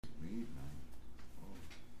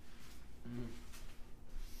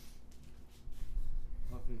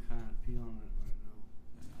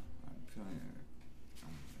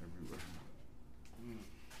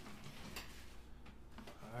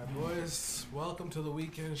welcome to the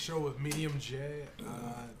weekend show with Mediumjay.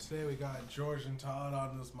 Today we got George and Todd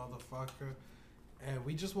on this motherfucker, and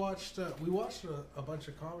we just watched a bunch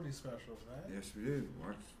of comedy specials, right? Yes, we did.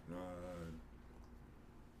 Watched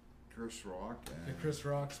Chris Rock and The Chris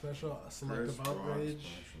Rock special, Selective Chris Rock Outrage.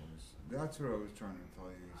 specials. That's what I was trying to tell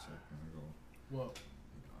you a second ago. Well,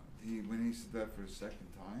 When he said that for the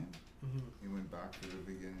second time, mm-hmm. he went back to the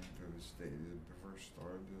beginning to the first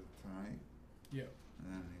start of tonight, Yeah. and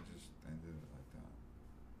then he just ended it like that.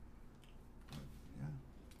 But, yeah.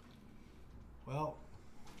 Well,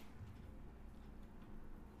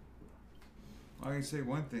 I can say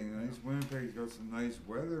one thing. Winnipeg's got some nice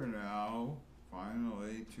weather now.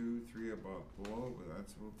 Finally, 2-3 above below, but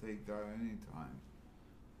we'll take that anytime.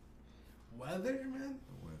 weather, man.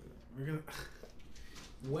 The weather. We're gonna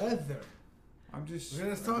weather. I'm just. We're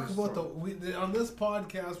gonna talk about on this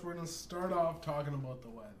podcast. We're gonna start off talking about the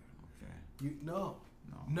weather. Okay. No.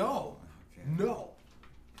 Okay. No,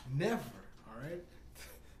 never. All right.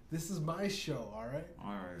 This is my show. All right.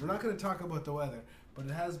 All right. We're not going to talk about the weather, but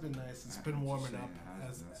it has been nice. It's been warming up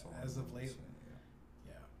as of late.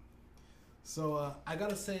 Yeah. So I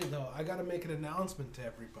gotta say though, I gotta make an announcement to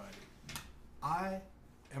everybody. I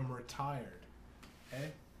am retired.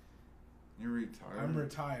 Okay. You're retired. I'm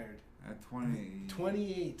retired. At 20.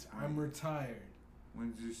 28. I'm retired.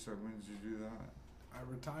 When did you start? When did you do that? I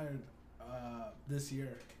retired this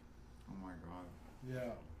year. Oh my God.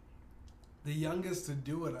 Yeah. The youngest to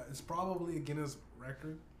do it. It's probably a Guinness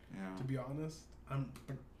record. Yeah. To be honest, I'm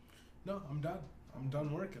done. I'm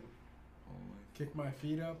done working. Holy. Kick my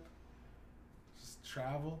feet up. Just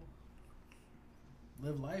travel.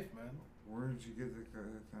 Live life, man. Where did you get the kind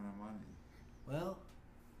of money? Well,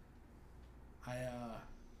 Because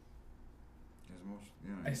most,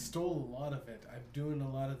 I stole a lot of it. I'm doing a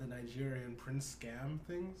lot of the Nigerian prince scam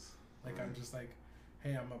things. Like I'm Right. just like,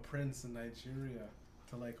 hey, I'm a prince in Nigeria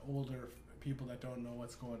to like older people that don't know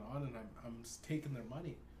what's going on, and I'm taking their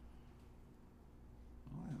money.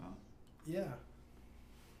 Oh yeah. Yeah.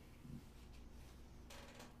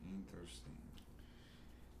 Interesting.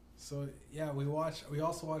 So yeah, we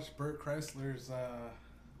also watched Bert Kreisler's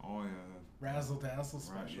Oh yeah. Razzle Dazzle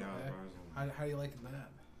special. Right, yeah. eh? Razzle. How do you liking that?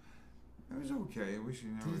 It was okay. I wish he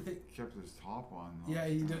never kept his top on. Yeah,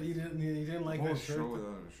 he didn't like that shirt. Show without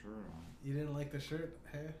a shirt on. You didn't like the shirt,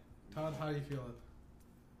 hey? Todd, how you feeling?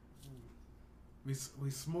 We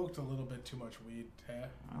smoked a little bit too much weed, hey?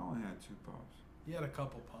 I only had 2 puffs. You had a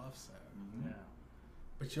couple puffs, eh? Mm-hmm. Yeah.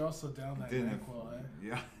 But you also down that Didn't NyQuil, eh?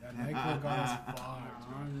 Yeah. That NyQuil got us fucked.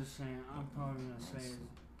 I'm just saying, I'm probably gonna say it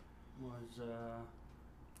was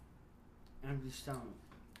empty stomach.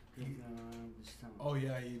 Drinking on an empty stomach. Oh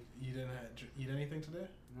yeah, you didn't eat anything today?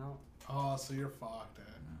 No. Oh, so you're fucked, eh?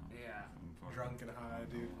 No, Yeah. I'm fucking- Drunk and high,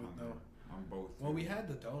 dude, I'm with no... I'm both. Well, we had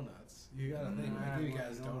the donuts. You gotta think, I give you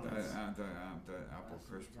guys donuts. The apple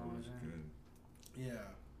crisp was good. Yeah.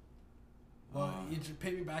 Well, you should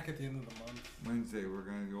pay me back at the end of the month. Wednesday we're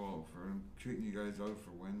gonna go out I'm treating you guys out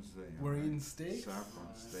for Wednesday. We're alright? eating steaks?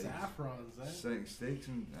 Saffron steaks. Saffrons, eh? Steaks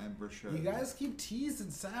and bruschetta. You guys keep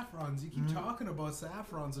teasing saffrons. You keep talking about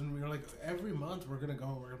saffrons, and we're like, every month we're gonna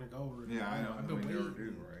go. Yeah, I know. I've been we waiting. never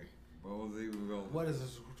do, right? Well, they will. What is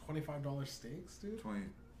this? $25 steaks, dude?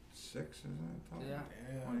 26, isn't it? Tom? Yeah.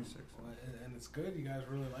 Damn. 26. Well, and it's good. You guys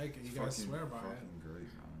really like it. You guys swear by it. Fucking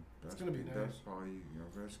great, man. It's gonna be nice. Best cow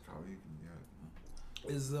you can get.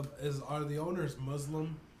 Are the owners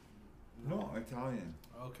Muslim? No, Italian.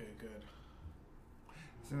 Okay, good.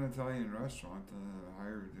 It's an Italian restaurant.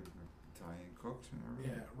 Hired Italian cooks and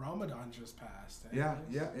everything. Yeah, Ramadan just passed. Eh? Yeah.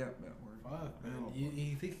 Fuck, man.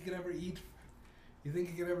 You think you could ever eat? You think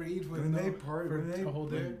you could ever eat with When no, they part, for when they a whole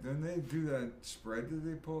day? then they do that spread that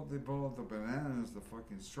they pull out the bananas, the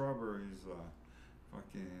fucking strawberries,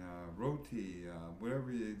 fucking roti,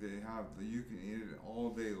 whatever they have, you can eat it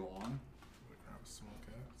all day long. Grab a smoke,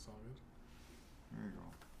 eh? It's all good. There you go.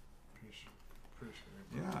 Appreciate it.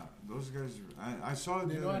 Bro. Yeah, those guys. I saw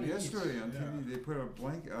They know how it to yesterday eat, on yeah. TV. They put a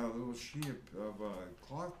little sheet of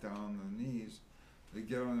cloth down the knees. They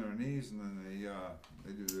get on their knees and then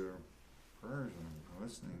they do their prayers and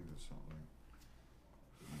listening to something.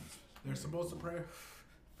 They're supposed to pray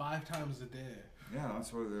 5 times a day. Yeah,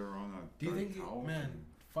 that's why they were on that. Do you think, towel man, thing.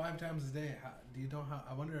 5 times a day? Do you know how?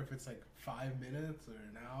 I wonder if it's like 5 minutes or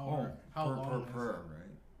an hour. How per long? prayer, is it?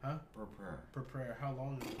 right? Huh? Per prayer. Per prayer. How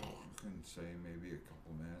long is it? I couldn't say maybe a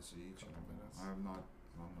couple minutes each. Couple minutes. I'm not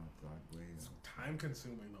that way. It's time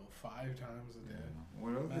consuming though. 5 times a day.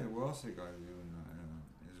 Yeah. What else they got to do in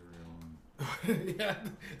Israel? Yeah,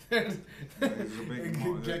 there's There's a big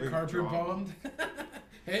get big carpet job. bombed.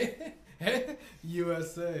 hey,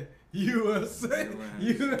 USA.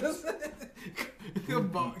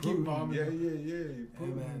 keep bombing. Yeah.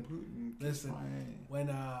 Putin, man. Putin. Listen, when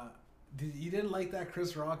you didn't like that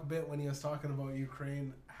Chris Rock bit when he was talking about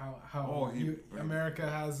Ukraine, how America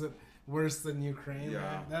has it worse than Ukraine. Yeah,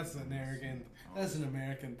 man? That's an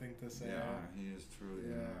American thing to say. Yeah, he is truly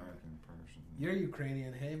an American person. You're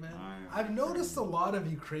Ukrainian, hey man. I've noticed a lot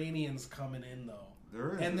of Ukrainians coming in though.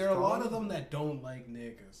 There are a lot of them that don't like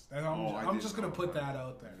niggas. I'm just gonna put that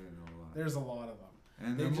out there. There's a lot of them.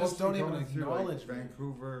 And they just don't even acknowledge me.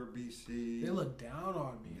 Vancouver, BC. They look down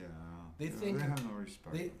on me. Yeah. They think they have no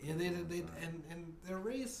respect. And they're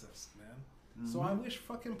racist, man. Mm-hmm. So I wish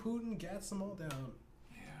fucking Putin gets them all down.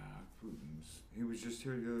 Yeah, Putin's. He was just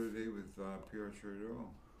here the other day with Pierre Trudeau.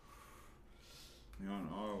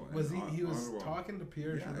 Ottawa. He was talking to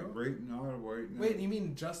Pierre Trudeau? Yeah, right in Ottawa. Wait, you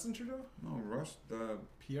mean Justin Trudeau? No,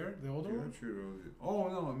 Pierre, the older one? Pierre Trudeau. Oh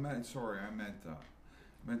no, I meant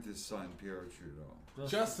his son, Pierre Trudeau.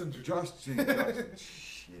 Justin Trudeau.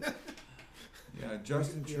 Shit. Yeah,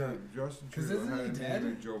 Justin Trudeau. Justin Trudeau had a meeting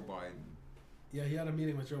with Joe Biden. Yeah, he had a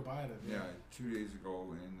meeting with Joe Biden. Yeah, 2 days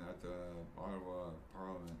ago at the Ottawa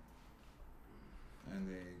Parliament, and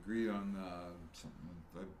they agreed on something.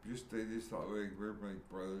 They just thought we're like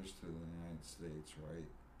brothers to the United States, right?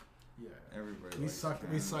 Yeah. Everybody.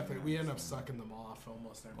 We end up sucking them off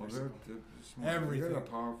almost every single. Everything. They're a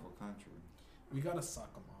powerful country. We gotta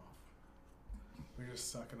suck them off. We're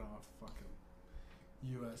just sucking off fucking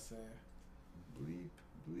USA. Bleep.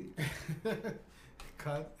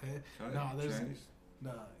 Cut. No, there's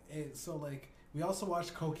no. So like, we also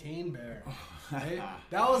watched Cocaine Bear. Right?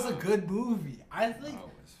 That was a good movie. I think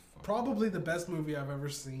probably the best movie I've ever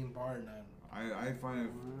seen, bar none. I find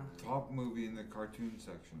it top movie in the cartoon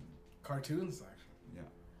section. Cartoon section. Yeah.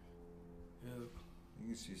 Yeah. You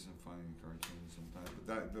can see some funny cartoons sometimes,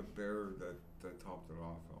 but the bear that topped it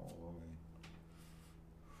off all the way.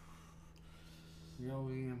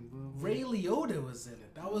 Ray Liotta was in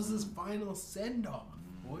it. That was his final send off,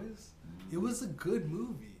 boys. It was a good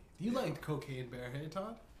movie. You liked Cocaine Bear, hey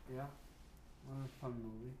Todd? Yeah. What a fun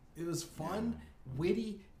movie. It was fun,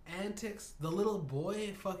 witty antics. The little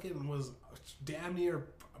boy fucking was damn near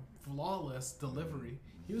flawless delivery.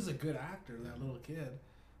 He was a good actor, that little kid.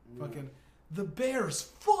 Fucking the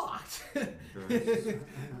bears fucked.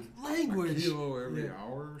 Language. A kilo every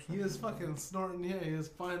hour or something. He was fucking snorting, he was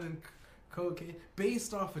finding cocaine.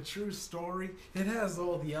 Based off a true story. It has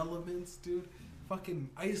all the elements, dude. Fucking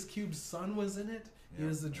Ice Cube's son was in it. He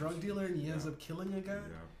was a drug dealer and he ends up killing a guy.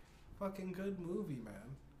 Fucking good movie,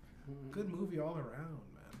 man. Good movie all around,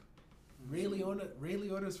 man. Ray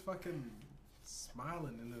Liotta's fucking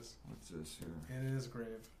smiling in this. What's this here? In his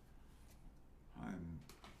grave.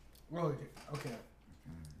 Okay.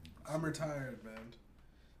 I'm retired, man.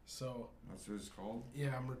 So. That's what it's called?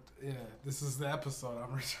 Yeah, this is the episode.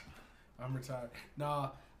 I'm retired.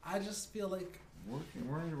 Nah, I just feel like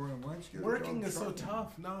working is so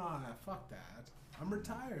tough. Nah, fuck that. I'm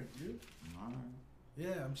retired, dude. Alright.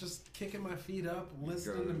 Yeah, I'm just kicking my feet up,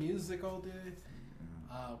 listening to music all day,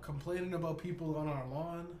 complaining about people on our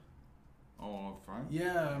lawn. Oh, up front?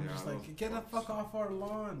 Yeah, I'm just like, get the fuck off our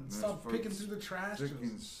lawn. Stop picking through the trash.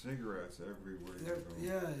 Sticking cigarettes everywhere.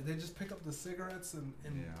 Yeah, they just pick up the cigarettes and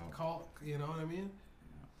call, you know what I mean?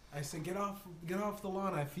 Yeah. I say, get off the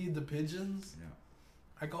lawn. I feed the pigeons. Yeah.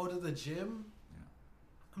 I go to the gym. Yeah.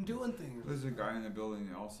 I'm doing things. There's a guy in the building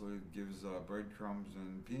that also gives breadcrumbs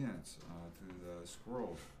and peanuts to the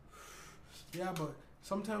squirrels. Yeah, but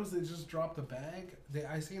sometimes they just drop the bag.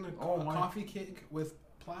 I seen a coffee cake with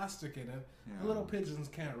plastic in it. Yeah. The little pigeons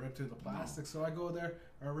can't rip through the plastic, so I go there,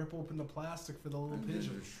 I rip open the plastic for the little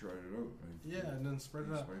pigeons. Just shred it out. And then spread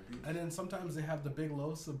it out. And then sometimes they have the big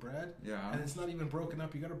loaves of bread, and it's not even broken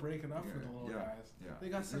up. You got to break it up for the little guys. Yeah. They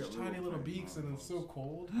got such tiny little beaks, and it's so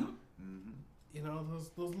cold. You know,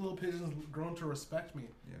 those little pigeons grown to respect me.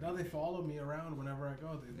 Yeah. Now they follow me around whenever I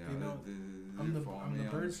go. They know I'm the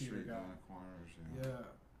bird feeder guy. Yeah.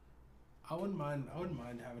 I wouldn't mind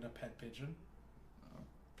having a pet pigeon.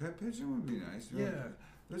 Pet pigeon would be nice. Yeah.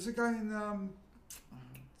 There's a guy in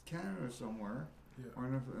Canada somewhere. Yeah.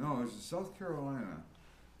 It was in South Carolina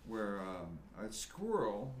where a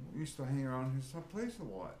squirrel used to hang around his place a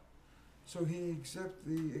lot. So he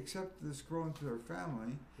accepted the squirrel into their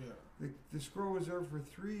family. Yeah. The squirrel was there for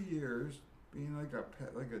 3 years, being like a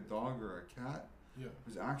pet, like a dog or a cat. Yeah. It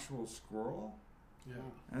was actual squirrel. Yeah.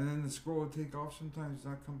 And then the squirrel would take off sometimes,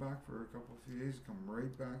 not come back for a few days, come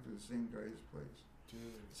right back to the same guy's place. Dude.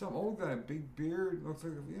 Some old guy, big beard, looks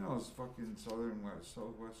like, those fucking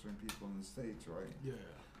southwestern people in the States, right? Yeah.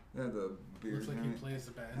 They had the beard. Looks like he plays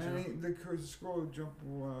the banjo. And the squirrel would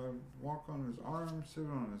walk on his arm, sit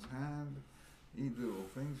on his hand, eat little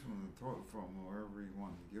things from the toilet from wherever you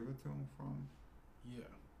want to give it to him from. Yeah.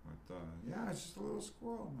 But yeah, it's just a little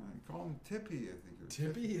squirrel, man. Call him Tippy, I think.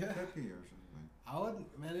 Tippy, yeah. Tippy or something. I would,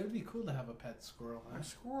 man. It would be cool to have a pet squirrel. A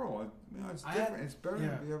squirrel, it's different. It's better than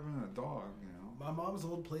having a dog, you know. My mom's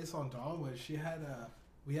old place on Donwood, she had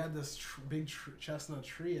we had this big chestnut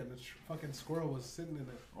tree, and the fucking squirrel was sitting in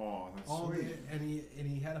it. Oh, that's all sweet. Day, and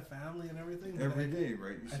he had a family and everything. Every day,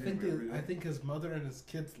 right? You see him every day? I think his mother and his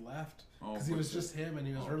kids left because he was just him, and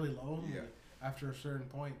he was really lonely after a certain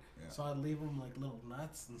point. Yeah. So I'd leave him like little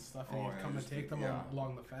nuts and stuff, and he'd come and take them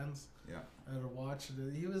along the fence. Yeah. And I'd watch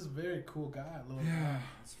it. He was a very cool guy. Guy.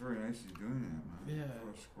 It's very nice you doing that, man.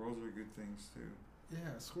 Yeah. Squirrels are good things too.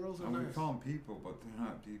 Yeah, squirrels are nice. We call them people, but they're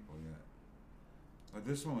not people yet. But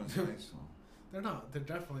this one was nice one. They're not.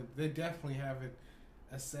 They definitely haven't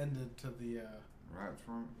ascended to the rat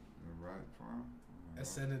farm. The rat farm.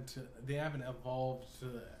 Ascended to. They haven't evolved to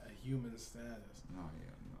a human status. Not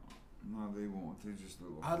yet. No, they won't. They're just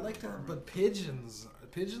little. I'd like to, but pigeons.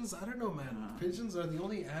 I don't know, man. Pigeons are the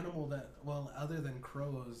only animal that, well, other than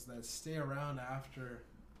crows, that stay around after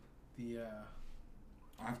the.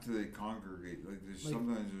 After they congregate, like there's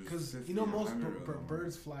sometimes because you know most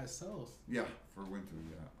birds fly south. Yeah, for winter,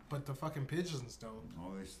 yeah. But the fucking pigeons don't.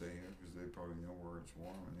 Oh, they stay here because they probably know where it's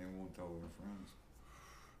warm and they won't tell their friends.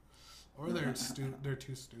 Or they're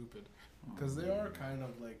too stupid, because they are kind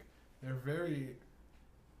of like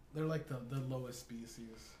they're like the lowest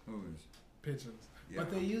species. Who is? Pigeons. Yeah.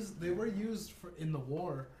 But they were used in the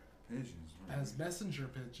war. Pigeons. Right? As messenger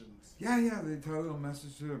pigeons. Yeah. They tie a little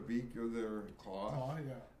message to their beak or their claw.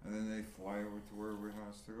 Yeah. And then they fly over to wherever it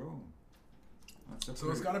has to go.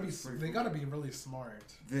 It's gotta be. They gotta be really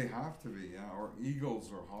smart. They have to be, yeah. Or eagles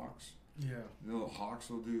or hawks. Yeah. The little hawks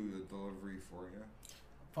will do the delivery for you.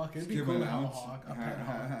 Fuck, it'd be cool to have a hawk. A pet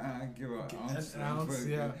hawk. Give an ounce,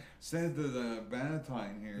 yeah. Send it to the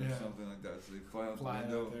Bannatyne here or something like that. So they fly out the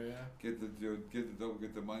window, out there, yeah.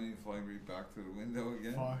 get the money, and fly right back to the window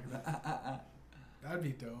again. Fuck. That'd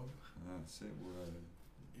be dope. That's it.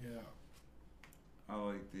 Yeah. I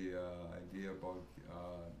like the idea about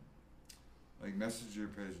like messenger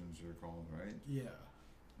pigeons are called, right? Yeah.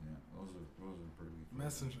 Yeah, those are pretty cool.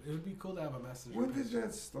 Messenger. It would be cool to have a messenger. When did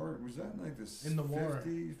that start? Was that in like the in the 50s,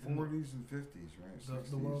 war. 40s, and 50s, right?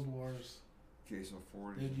 The world wars. Okay, so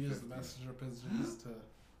 40s. They'd use the messenger pigeons to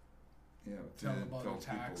tell about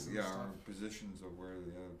attacks people, and stuff. or positions of where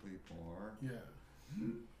the other people are. Yeah.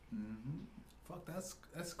 Mm-hmm. Fuck,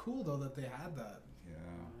 that's cool though that they had that.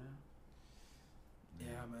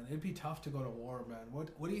 Yeah, man, it'd be tough to go to war, man.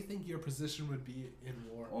 What do you think your position would be in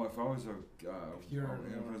war? Oh, if I was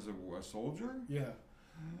a soldier? Yeah.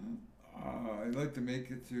 I'd like to make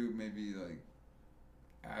it to maybe like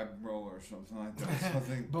admiral or something like that.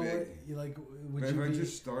 Something but big. Would if you I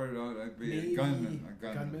just started out, I'd be a gunman.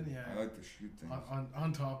 Yeah. I like to shoot things.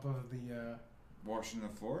 On top of the. Washing the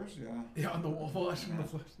floors, yeah. Yeah, on the wall, washing the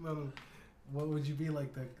floors. No. What would you be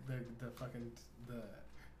like the fucking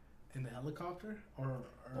in the helicopter or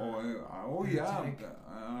yeah,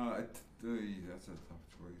 that's a tough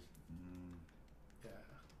choice. Yeah,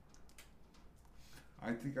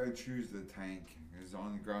 I think I'd choose the tank. It's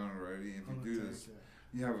on the ground already. If you do this,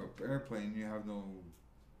 you have an airplane. You have no,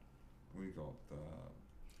 what do you call it?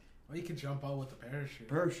 Well, you can jump out with the parachute.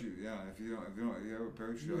 Parachute, yeah. If you have a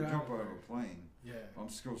parachute, I'll jump out of a plane. Yeah. I'm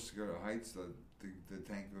still scared of heights. The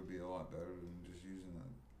tank would be a lot better than just using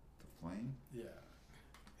the plane. Yeah.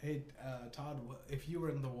 Hey, Todd, if you were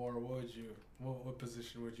in the war, what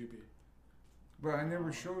position would you be? But I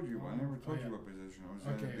never showed you. I never told you what position. I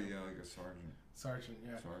was going to be like a sergeant. Sergeant,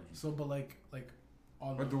 yeah. Sergeant. So, but like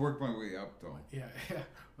on. But to work my way up, though. Yeah.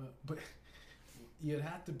 But you'd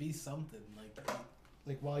have to be something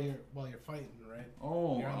like while you're fighting, right?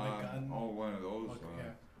 Oh, you're on the gun. One of those.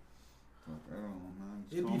 Yeah. I don't know, man.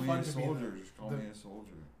 It'd be fun to Just call me a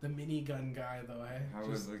soldier. The minigun guy, though, hey? How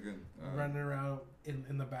was like running around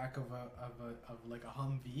in the back of like a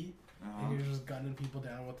Humvee, and you're just gunning people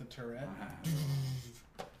down with the turret.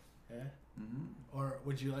 Yeah. Mm-hmm. Or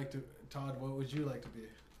would you like to, Todd? What would you like to be?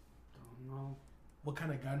 Don't know. What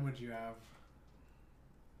kind of gun would you have?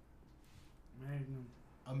 Magnum.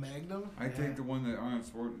 A Magnum? I take the one that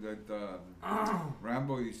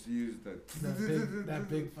Rambo used to use. That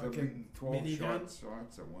big fucking 12 minigun? shots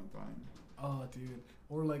at one time. Oh, dude.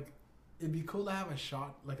 Or like, it'd be cool to have a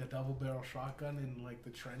double barrel shotgun in like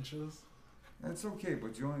the trenches. That's okay,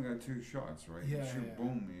 but you only got 2 shots, right? Yeah, you shoot,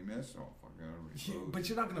 boom, you miss. Oh, fuck, I gotta reload. But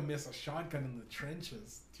you're not gonna miss a shotgun in the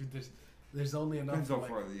trenches, dude. There's only enough. Depends how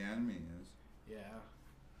far the enemy is. Yeah,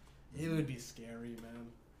 it would be scary,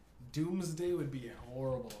 man. Doomsday would be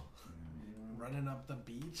horrible. Yeah. running up the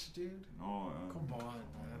beach, dude. Oh, come on,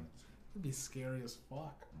 man. It'd be scary as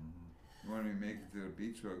fuck. You want to make it to the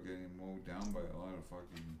beach without getting mowed down by a lot of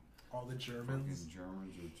fucking... All the Germans. Fucking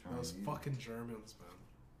Germans or Chinese. Those fucking Germans, man.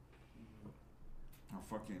 Or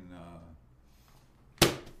fucking,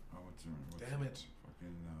 what's Damn it.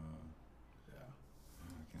 Fucking, yeah.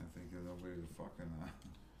 I can't think of nobody to fucking,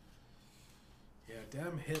 Yeah,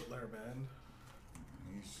 damn Hitler, man.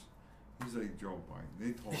 He's like Joe Biden.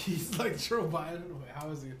 They told He's like Joe Biden? Wait,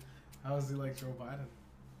 how is he like Joe Biden?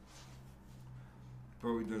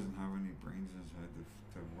 Probably doesn't have any brains in his head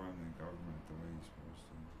to run the government the way he's supposed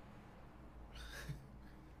to.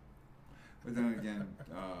 But then again,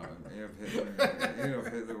 Adolf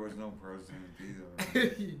Hitler was no president either.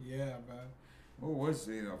 Yeah, man. What was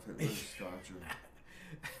Adolf Hitler's statue?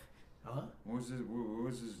 Huh? What was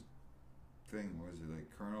his thing? Was it like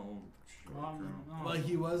Colonel? Colonel? Well,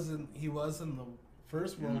 he was in the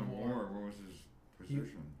First World War. What was his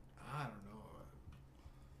position? I don't know.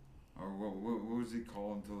 Or what was he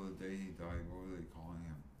called until the day he died? What were they calling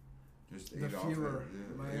him? Just the Adolf Führer.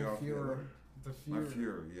 Adolf Führer. The Führer. My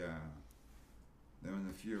Führer, yeah. Then when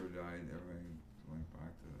the Führer died, everybody went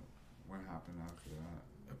back to what happened after that.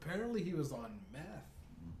 Apparently he was on meth.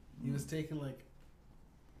 Mm-hmm. He was taking like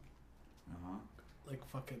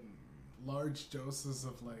fucking large doses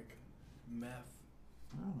of like meth.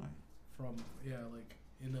 Really? From like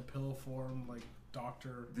in a pill form, like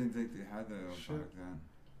doctor. Didn't think they had that back then.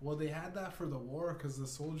 Well, they had that for the war because the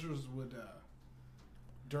soldiers would,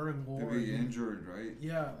 during war... They'd be injured, right?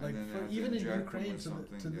 Yeah, like even in Ukraine,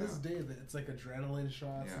 to this day, it's like adrenaline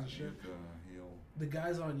shots and shit. Heal. The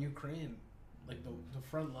guys on Ukraine, like the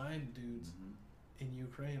front line dudes in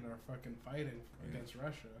Ukraine are fucking fighting against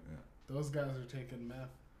Russia. Yeah. Those guys are taking meth,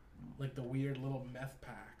 like the weird little meth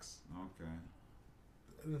packs. Okay.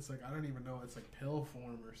 And it's like, I don't even know, it's like pill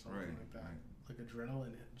form or something like that. Right. Like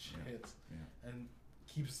adrenaline hits. Yeah. And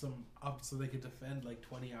keeps them up so they could defend like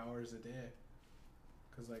 20 hours a day.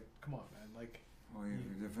 Cause like, come on, man, like. Well, if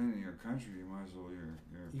you're defending your country, you might as well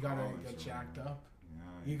you gotta get jacked up.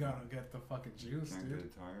 Yeah. You gotta get the fucking juice, can't dude.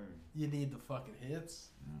 Get tired. You need the fucking hits.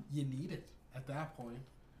 Yeah. You need it at that point.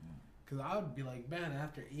 Yeah. Cause I would be like, man,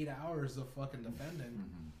 after 8 hours of fucking defending,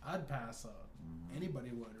 I'd pass out.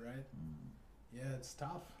 Anybody would, right? Yeah, it's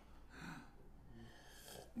tough.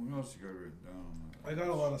 What else you got written down? I got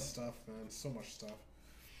a lot of stuff, man. So much stuff.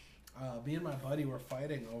 Me and my buddy were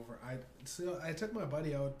fighting over. I took my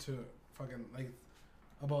buddy out to fucking like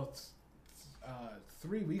about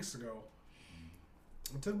 3 weeks ago.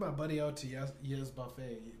 I took my buddy out to Ye's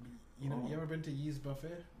Buffet. You know, you ever been to Ye's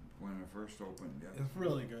Buffet? When it first opened, yeah. It's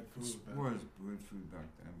really good food. It was good food back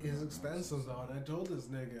then. It's expensive though, and I told this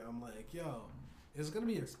nigga, I'm like, yo, it's gonna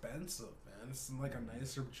be expensive, man. It's in like a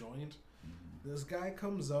nicer joint. This guy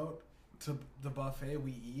comes out to the buffet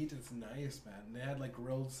we eat. It's nice, man. They had like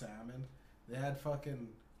grilled salmon. They had fucking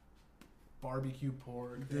barbecue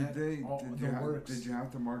pork. Did you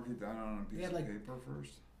have to mark it down on a piece of paper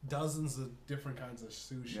first? Dozens of different kinds of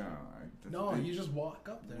sushi. Yeah. You just walk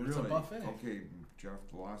up there. Really? It's a buffet. Okay, Jeff,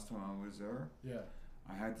 the last time I was there,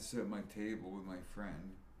 I had to sit at my table with my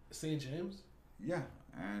friend. St. James? Yeah,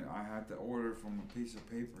 and I had to order from a piece of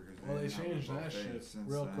paper because they changed that shit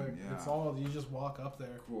real quick. Yeah. It's all you just walk up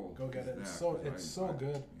there. Cool. Go get it. It's so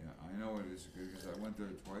good. Yeah, I know it is good because I went there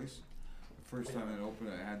twice. The first time it opened,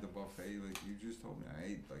 I had the buffet like you just told me. I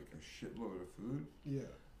ate like a shitload of food. Yeah.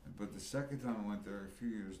 But the second time I went there a few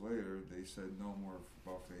years later, they said no more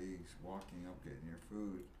buffets. Walking up, getting your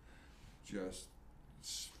food. Just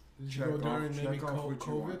did you go during maybe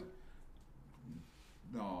COVID?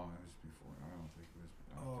 No, it was before. I don't think it was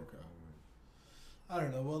after COVID. I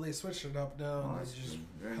don't know. Well, they switched it up now, and you just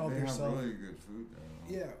help they yourself. Have really good food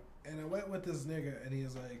there. Yeah, and I went with this nigga, and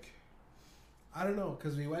he's like, I don't know,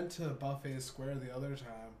 because we went to Buffet Square the other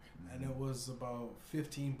time, and it was about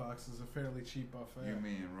 $15. It's a fairly cheap buffet. You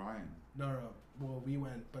mean Ryan? No. Well, we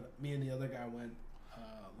went, but me and the other guy went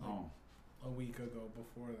a week ago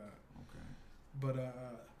before that. Okay. But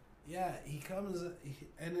yeah, he comes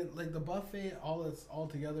and it, like the buffet, all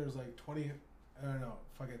together is like 20. I don't know,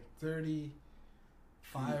 fucking $35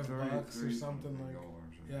 or something like.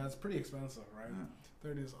 Yeah, it's pretty expensive, right? Yeah.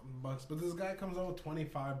 30 something bucks. But this guy comes out with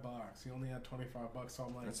 $25. He only had $25, so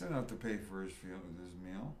I'm like. That's enough to pay for his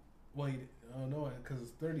meal. Well, no, because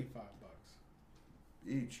it's $35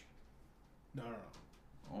 each. No.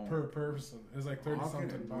 Per person, it's like 30 something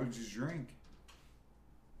bucks. What did you drink?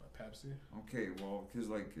 Pepsi. Okay, well, because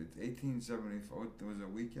like it's 1874. Was it a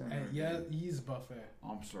weekend? Ye's Buffet.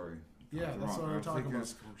 I'm sorry. Yeah, that's what we're talking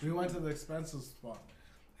about. We went to the expensive spot,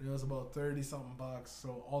 and it was about 30 something bucks.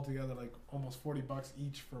 So altogether, like almost $40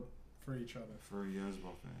 each for for each other. For years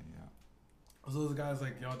buffet, yeah. So the guy's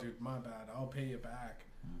like, yo, dude, my bad. I'll pay you back.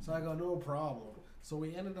 So I go, no problem. So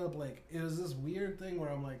we ended up like, it was this weird thing where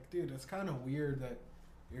I'm like, dude, it's kind of weird that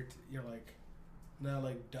you're like now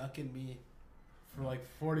like ducking me for like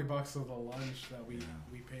 $40 of the lunch that we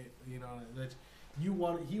paid. You know that he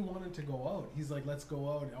wanted to go out. He's like, let's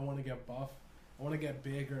go out. I want to get buff. I want to get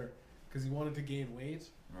bigger because he wanted to gain weight.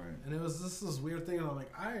 Right. And it was this weird thing, and I'm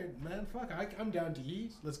like, all right, man, fuck, I'm down to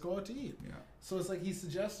eat. Let's go out to eat. Yeah. So it's like he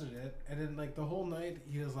suggested it, and then like the whole night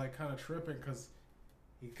he was like kind of tripping because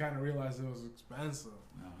he kind of realized it was expensive.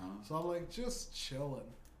 So I'm like, just chilling.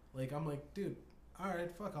 Like I'm like, dude, all right,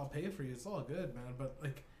 fuck, I'll pay for you. It's all good, man. But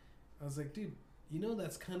like, I was like, dude, you know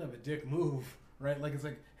that's kind of a dick move, right? Like it's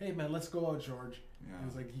like, hey man, let's go out, George. Yeah. He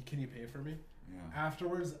was like, can you pay for me? Yeah.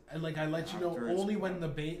 Afterwards, and like I let you know only when the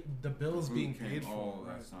bill's being paid for. Oh,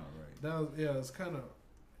 that's not right. That was, it's kind of.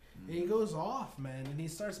 And he goes off, man, and he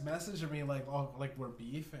starts messaging me like, oh, like we're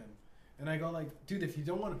beefing, and I go like, dude, if you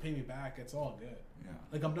don't want to pay me back, it's all good. Yeah.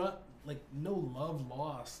 Like I'm not like no love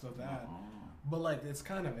lost of that, but like it's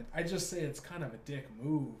kind of I just say it's kind of a dick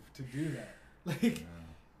move to do that. Like.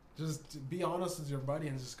 Just be honest with your buddy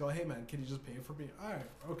and just go, hey man, can you just pay for me? All right,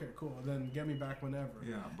 okay, cool. And then get me back whenever.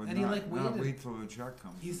 Yeah, but and not, he like waited. Not wait till the check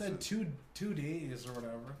comes. He said two days or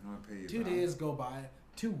whatever. Not pay you 2 days go by.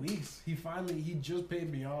 2 weeks. He just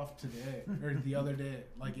paid me off today or the other day,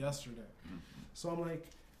 like yesterday. So I'm like,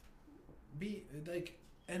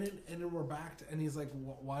 and then we're back to, and he's like,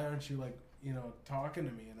 why aren't you like talking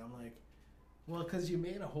to me? And I'm like, well, because you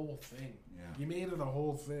made a whole thing. Yeah. You made it a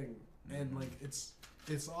whole thing, and like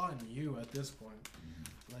it's on you at this point.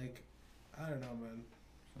 Like, I don't know, man.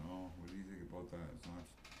 So, what do you think about that?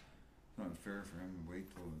 It's not fair for him to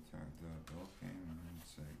wait till the bill came and then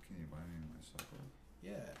say, can you buy me my supper?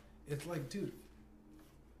 Yeah. It's like, dude,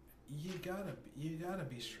 you gotta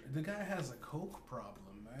be the guy has a coke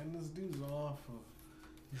problem, man. This dude's off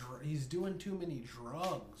of he's doing too many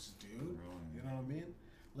drugs, dude. Really? You know what I mean?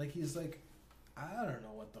 Like, he's like, I don't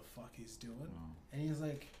know what the fuck he's doing. No. And he's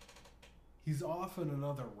like, he's off in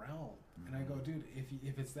another realm. And I go, dude,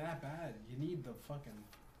 if it's that bad, you need the fucking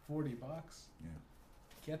 $40. Yeah.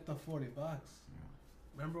 Get the $40. Yeah.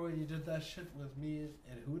 Remember when you did that shit with me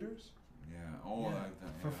at Hooters? Yeah. Oh,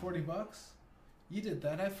 yeah. For $40? You did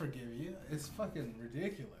that, I forgive you. It's fucking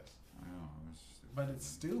ridiculous. I know, but it's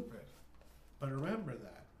stupid. But remember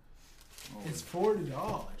that. Oh, it's $40,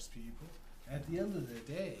 people. At the end of the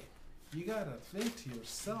day, you gotta think to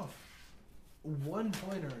yourself, one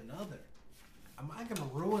point or another, am I gonna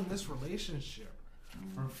ruin this relationship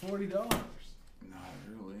for $40? Not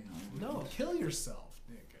really. No, kill yourself,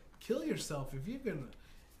 nigga. Kill yourself if you're gonna.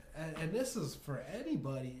 And this is for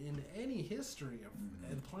anybody in any history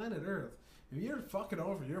of planet Earth. If you're fucking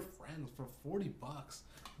over your friends for $40,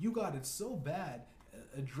 you got it so bad.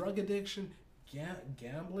 A drug addiction,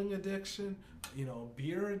 gambling addiction,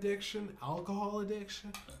 beer addiction, alcohol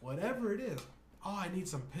addiction, whatever it is. Oh, I need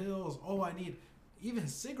some pills. Oh, I need even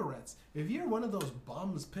cigarettes. If you're one of those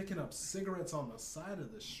bums picking up cigarettes on the side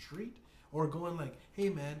of the street, or going like, hey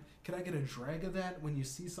man, can I get a drag of that when you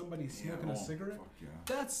see somebody smoking a cigarette? Yeah.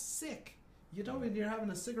 That's sick. You know when you're having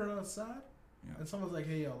a cigarette outside, and someone's like,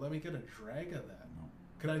 hey yo, let me get a drag of that. No.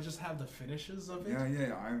 Could I just have the finishes of it?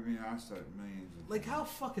 Yeah. I've been asked that millions of times. How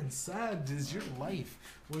fucking sad is your life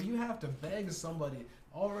where you have to beg somebody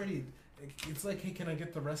already? It's like, hey, can I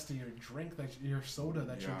get the rest of your drink, your soda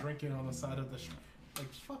that you're drinking on the side of the street?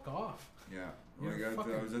 Like, fuck off. Yeah. I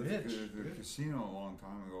was at the casino a long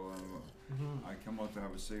time ago. I come out to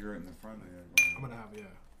have a cigarette in the front there. I'm gonna have,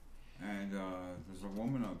 And there's a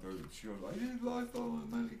woman out there that she goes, I just lost all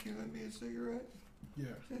the money, can you let me a cigarette?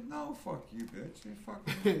 Yeah. I said, no, fuck you, bitch.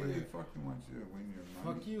 Nobody fucking wants you to win your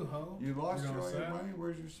money. Fuck you, ho. You lost all your money,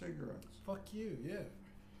 where's your cigarettes? Fuck you, yeah.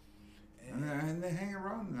 And they hang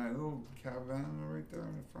around in that little cabana right there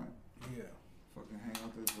in the front. Yeah. Fucking hang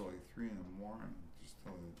out there till like 3 a.m. just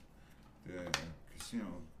till the casino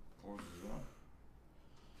closes up.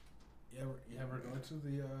 You ever go to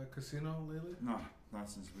the casino lately? No, not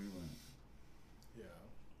since we went. Yeah.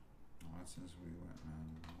 Not since we went,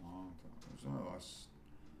 man. A long time. It was only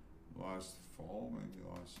last fall, maybe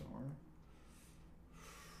last summer.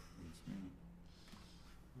 It's me.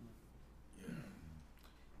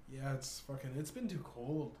 Yeah, it's been too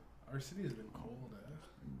cold. Our city has been cold, eh?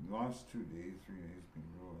 The last 2 days, 3 days been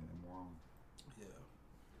really warm. Yeah.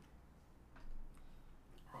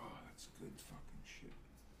 Oh, that's good fucking shit.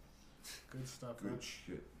 Good stuff, Good man.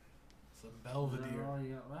 shit. It's a Belvedere. All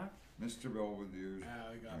you got left? Mr. Belvedere.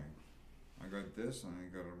 Yeah, we got. I got this and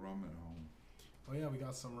I got a rum at home. Oh yeah, we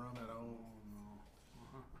got some rum at home.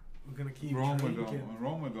 We're gonna keep Roma drinking.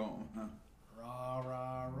 don't. Rah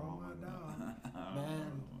rah Ramadan.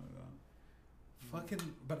 Man. Fucking,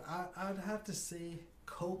 but I'd have to say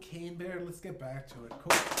Cocaine Bear. Let's get back to it.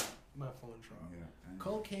 My phone's wrong. Yeah.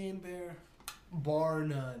 Cocaine Bear, bar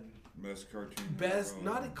none. Best cartoon. Best,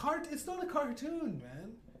 not a It's not a cartoon,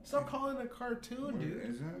 man. Stop calling it a cartoon, dude.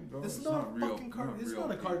 Is it? No, it's not a fucking cartoon. It's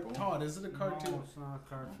not a cartoon. Todd, is it a cartoon? No, it's not a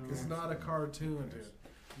cartoon. It's not a cartoon, dude.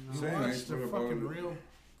 No. You watched the fucking real,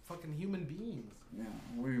 fucking human beings. Yeah.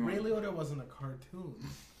 What do you Ray Liotta wasn't a cartoon.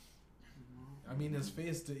 I mean, his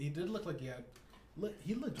face. He did look like he had.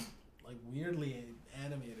 He looked like weirdly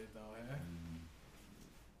animated though, eh?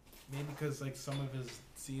 Maybe because like some of his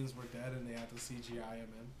scenes were dead and they had to CGI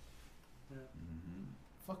him in. Yeah.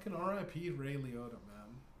 Fucking R.I.P. Ray Liotta, man.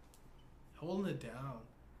 Holding it down.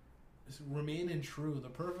 Just remaining true. The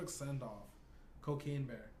perfect send off. Cocaine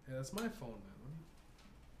Bear. Yeah, that's my phone, man.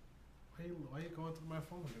 Why are you going through my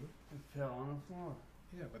phone, dude? It fell on the floor.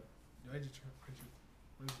 Yeah, but why'd you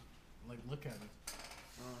like look at it?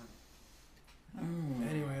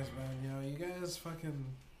 Anyways, man,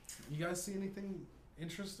 you guys see anything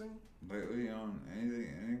interesting lately on anything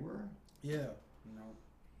anywhere? Yeah. No.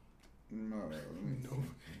 No.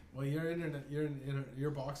 Well,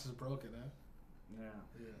 your box is broken, eh? Yeah.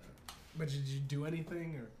 But did you do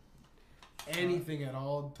anything or anything at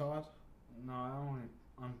all, Todd? No, I only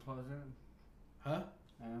unplugged it. Huh?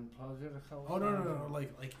 I unplugged it a couple Oh times. no,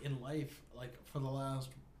 like in life, like for the last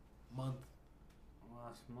month.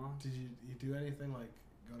 Last month. Did you do anything like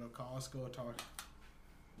go to Costco, talk?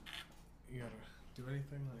 You gotta do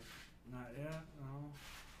anything like? Not yet. No.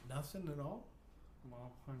 Nothing at all.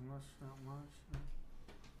 Well, pretty much not much.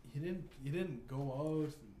 You didn't go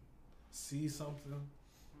out and see something.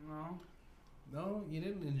 No. No, you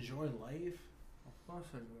didn't enjoy life. Of course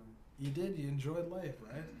I did. You did. You enjoyed life,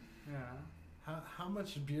 right? Yeah. How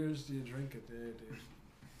much beers do you drink a day, dude?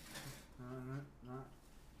 Not.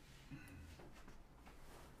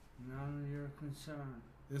 None of your concern.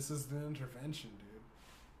 This is the intervention,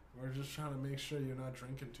 dude. We're just trying to make sure you're not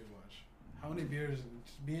drinking too much. How many beers?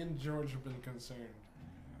 Me and George have been concerned.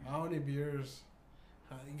 How many beers?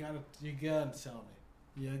 You gotta tell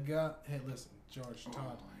me. Hey, listen, George,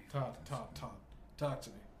 Todd, talk to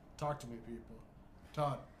me. Talk to me, people.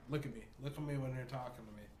 Todd, look at me. Look at me when you're talking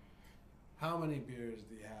to me. How many beers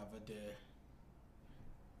do you have a day?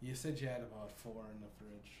 You said you had about 4 in the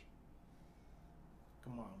fridge.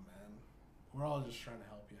 Come on, man. We're all just trying to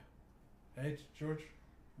help you. Hey, George,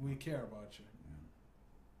 we care about you.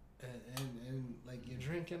 Yeah. And like you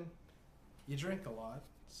drink a lot,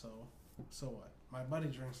 so what? My buddy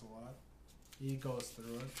drinks a lot. He goes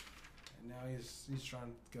through it, and now he's trying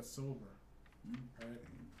to get sober, right?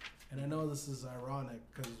 And I know this is ironic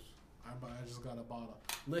because I just got a bottle.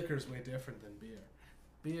 Liquor's way different than beer.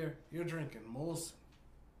 Beer, you're drinking Molson.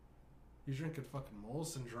 You're drinking fucking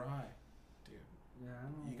Molson Dry. Yeah,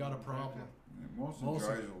 you got a problem. Yeah, Molson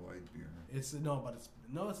Dry is a light beer. It's not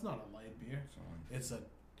a light beer. It's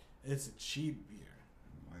a cheap beer.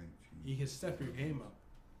 Light, cheap. You can step your game up.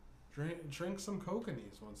 Drink some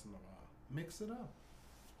Kokanese once in a while. Mix it up.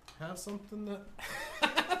 Have something that.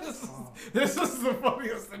 This is the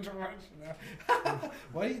funniest intervention now.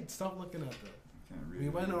 Why do you stop looking at that?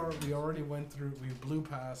 We already went through. We blew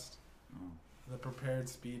past the prepared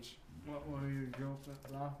speech. What were you joking,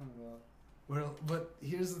 laughing about? Well, but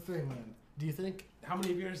here's the thing, man. Do you think how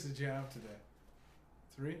many beers did you have today?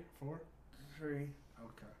 3, 4? 3.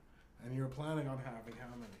 Okay. And you were planning on having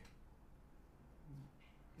how many?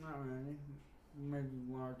 Not many. Maybe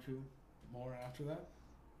 1 or 2. More after that?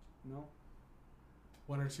 No.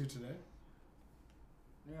 1 or 2 today?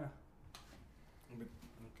 Yeah. But,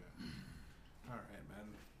 okay. All right, man.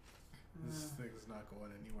 This thing's not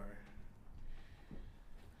going anywhere.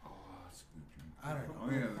 Oh, that's a good drink. I don't know. Oh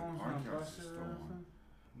yeah, the podcast is still on.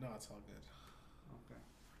 No, it's all good. Okay.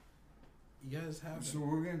 You guys have. So what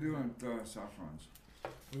we're gonna do on saffrons?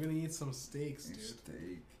 We're gonna eat some steaks, dude.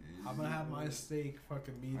 Steak. I'm gonna have my steak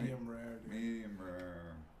fucking medium rare, dude. Medium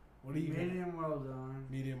rare. What are you? Medium well done.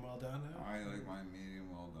 Medium well done. Huh? I like my medium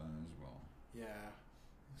well done as well. Yeah.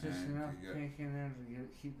 Just And enough pink in there to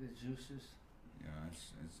keep the juices. Yeah,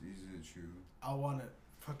 it's easy to chew. I want it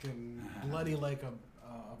fucking bloody like a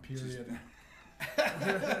period.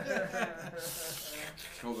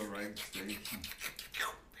 Call the right steak.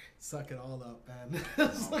 Suck it all up, man.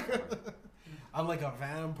 I'm like a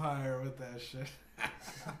vampire with that shit.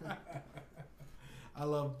 I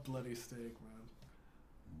love bloody steak, man.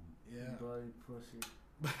 Yeah. Bloody pussy.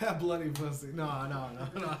 Bloody pussy. No.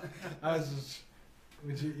 I was just.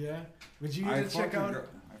 Would you? Yeah. Would you check out?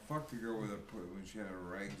 I fucked a girl with when she had her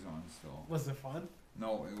rags on still. Was it fun?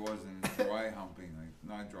 No, it wasn't dry humping, like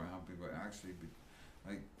not dry humping, but actually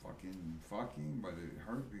like fucking, but it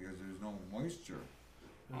hurt because there's no moisture.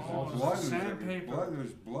 Oh, Blood sandpaper.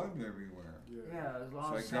 There's blood everywhere. Yeah, there's a lot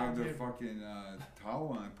So of I grabbed a sandpaper. fucking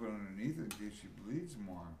towel and I put it underneath it in case she bleeds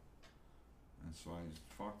more. And so I just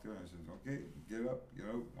fucked her. I said, okay, get up, get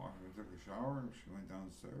out. Walked her, took a shower. She went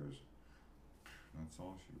downstairs. That's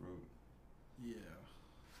all she wrote. Yeah.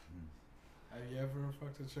 Have you ever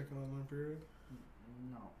fucked a chicken on their period?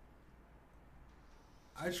 No.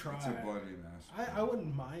 I tried. It's a bloody mess. I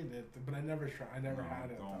wouldn't mind it, but I never tried. I never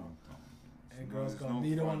had it. Don't. And girls go,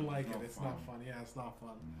 you don't like it. It's not fun. Yeah, it's not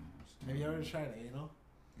fun. Have you ever tried anal?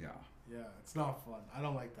 Yeah. Yeah, it's not fun. I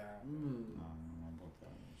don't like that. No, I don't know about that.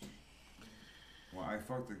 Well, I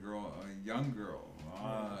fucked a girl, a young girl.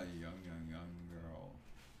 Young girl.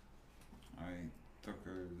 I took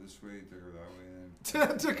her this way, took her that way,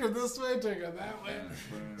 and took her this way, took her that way.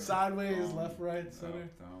 Sideways, left, right, center.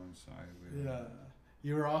 Up, down, sideways. Yeah.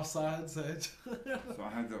 You were offside, so I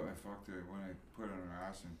fucked her when I put her on her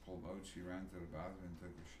ass and pulled out. She ran to the bathroom and took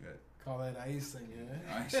a shit. Call that icing, yeah?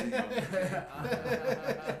 Icing.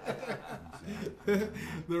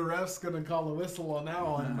 The ref's gonna call a whistle on that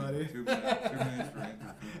one, buddy. 2 minutes for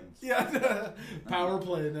interference. Yeah, power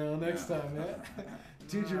play now next time, yeah?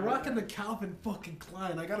 Dude, you're rocking the Calvin fucking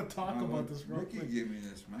Klein. I gotta talk about this real Ricky quick. gave me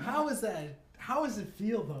this, man. How is that? How does it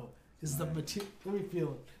feel, though? Is the material... Let me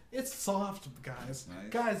feel it. It's soft, guys. Nice.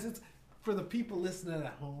 Guys, it's... For the people listening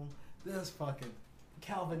at home, this fucking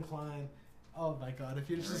Calvin Klein... Oh my god, if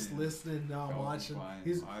you're just listening now, Calvin watching,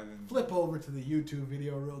 Klein, flip over to the YouTube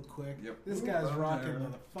video real quick. Yep. This guy's rocking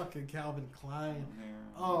the fucking Calvin Klein.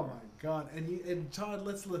 Oh my god. And Todd,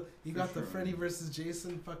 you got the Freddy versus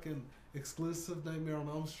Jason fucking exclusive Nightmare on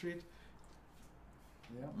Elm Street.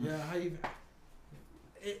 Yeah. Yeah, how you...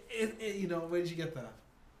 you know, where'd you get that?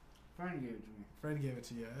 Friend gave it to me. Friend gave it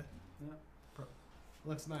to you, eh? Yeah.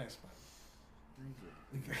 Looks nice, man.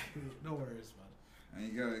 Thank you. No worries, man. And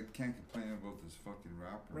you can't complain about this fucking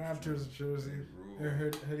Raptors jersey.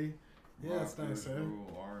 Hoodie. Yeah, it's nice, eh?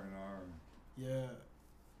 Rule R&R. Yeah.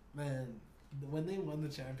 Man, when they won the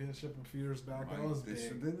championship a few years back, that was big.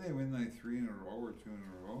 So didn't they win like 3 in a row or 2 in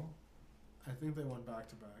a row? I think they won back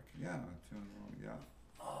to back. Yeah, 2 in a row, yeah.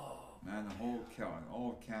 Oh. Man, all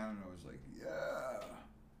of Canada was like, yeah.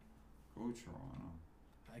 Go Toronto.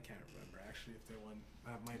 I can't remember actually if they won.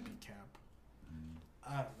 That might be Cap.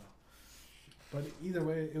 I don't know. But either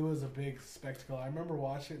way, it was a big spectacle. I remember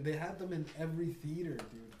watching. They had them in every theater,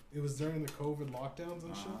 dude. It was during the COVID lockdowns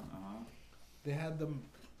and shit. They had them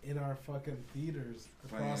in our fucking theaters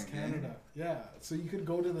across Canada. Yeah, so you could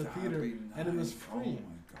go to the theater and it was free.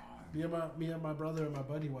 Oh my god. Me and my brother and my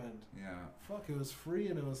buddy went. Yeah. Fuck, it was free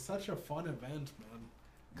and it was such a fun event, man.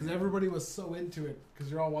 Because everybody was so into it. Because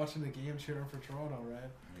you're all watching the game cheering for Toronto, right?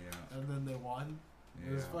 Yeah. And then they won.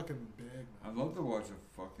 Yeah. It was fucking big, man. I'd love to watch a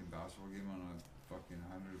fucking basketball game on a fucking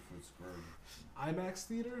 100-foot square. IMAX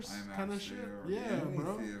theaters, kind of shit. Yeah,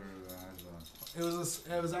 bro. Theater that has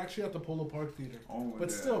It was actually at the Polo Park Theater. Oh, but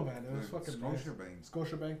still, man, it was fucking Scotiabank. Nice.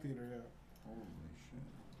 Scotiabank Theater, yeah. Holy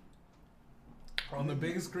shit. On the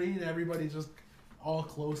big screen, everybody just all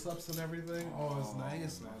close-ups and everything. Oh, it was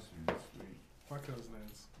nice, man. Sweet. Fuck, it was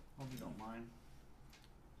nice. Hope you don't mind.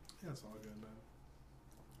 Yeah, it's all good, man.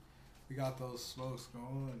 We got those smokes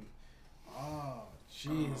going. Oh,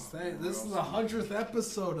 jeez. This is the 100th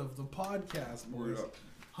episode of the podcast, boys.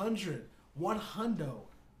 100. 100.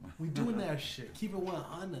 We doing that shit. Keep it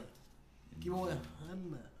 100. Keep it 100.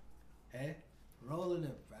 Hey, rolling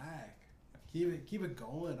it back. Keep it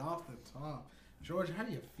going off the top. George, how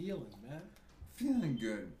you feeling, man? Feeling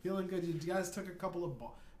good. Feeling good. You guys took a couple of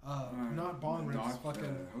not bong rips,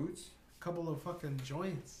 fucking hoots. Couple of fucking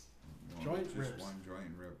joints. Joint rips. One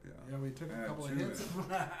joint rip, yeah. Yeah, we took a couple of hits.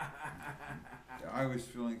 I was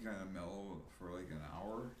feeling kind of mellow for like an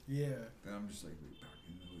hour. Yeah. Then I'm just like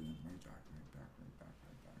right back into it,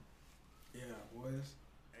 right back. Yeah, boys.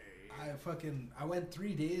 I went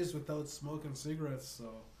 3 days without smoking cigarettes,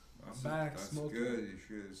 so I'm back smoking. That's good. You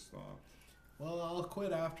should have stopped. Well, I'll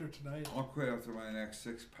quit after tonight. I'll quit after my next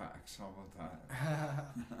 6 packs. How about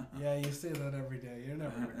that? Yeah, you say that every day. You're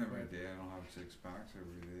never gonna quit. Every day. I don't have 6 packs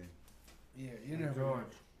every day. Yeah, you're never.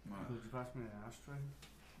 George, what? could you pass me an ashtray?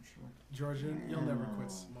 Sure. George, you'll never quit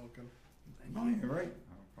smoking. No, you're right.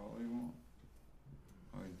 I probably won't.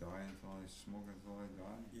 I die until I smoke until I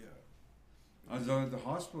die. Yeah. I was out at the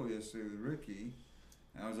hospital yesterday with Ricky,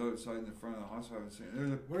 and I was outside in the front of the hospital. I was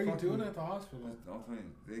saying, what are you doing at the hospital? I'll tell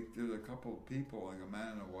you, there's a couple of people, like a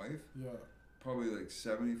man and a wife, Yeah. probably like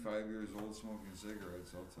 75 years old, smoking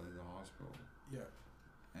cigarettes outside the hospital. Yeah.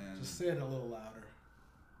 And Just say it a little louder.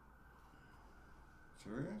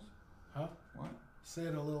 Serious? Huh? What? Say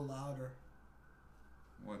it a little louder.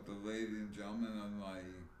 What, the lady and gentleman on my...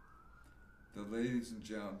 The lady and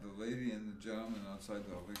the gentleman outside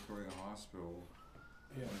the Victoria Hospital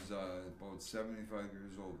was about 75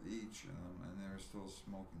 years old each, and they were still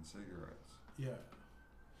smoking cigarettes. Yeah.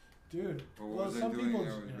 Dude. But what was I doing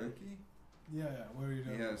there with Ricky? Yeah, what were you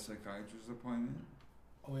doing? He had a psychiatrist appointment.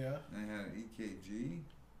 Oh, yeah? And he had an EKG.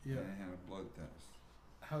 Yeah. And he had a blood test.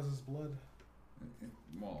 How's his blood?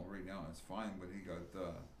 Well, right now it's fine, but he's got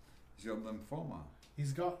lymphoma.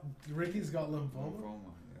 Ricky's got lymphoma?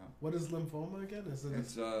 Lymphoma, yeah. What is lymphoma again?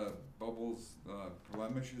 It's bubbles,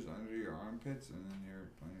 blemishes under your armpits and then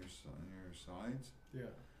on your sides.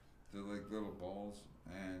 Yeah. They're like little balls,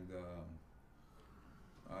 and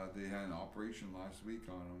they had an operation last week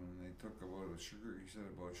on him, and they took about a sugar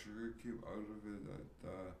cube out of it,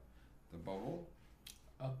 the bubble.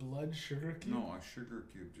 A blood sugar cube? No, a sugar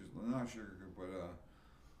cube, just not a sugar cube, but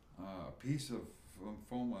a piece of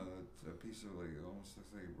lymphoma that's a piece of like, it almost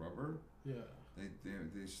looks like rubber. Yeah.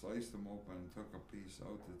 They sliced him open and took a piece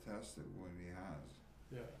out to test it what he has.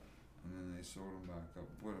 Yeah. And then they sewed him back up,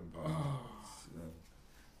 put him back.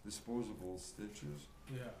 Disposable stitches.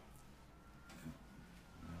 Yeah.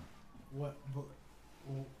 Yeah. What?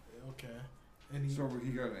 Okay. And so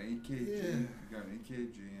he got an EKG. Yeah. He got an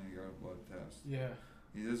EKG and he got a blood test. Yeah.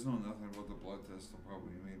 He doesn't know nothing about the blood test till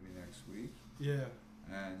probably maybe next week. Yeah.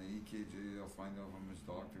 And the EKG, they'll find out from his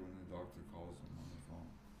doctor when the doctor calls him on the phone.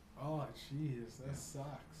 Oh, jeez, that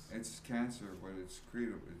sucks. It's cancer, but it's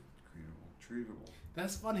treatable.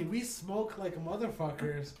 That's funny. We smoke like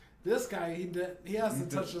motherfuckers. This guy, he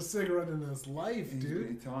hasn't touched a cigarette in his life, dude. Dude. He's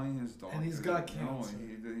been telling his doctor. And he's got cancer.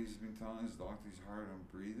 No, he's been telling his doctor he's hard on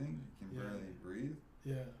breathing. He can barely breathe.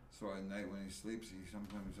 Yeah. So at night when he sleeps, he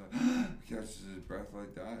sometimes catches his breath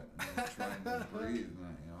like that, and he's trying to breathe,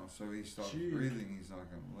 and so he stops breathing. He's not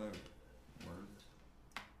going to live. Word.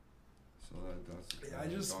 So that's. I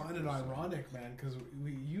just find it ironic, man, because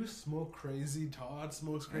you smoke crazy. Todd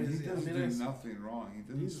smokes crazy. And he doesn't do nothing wrong. He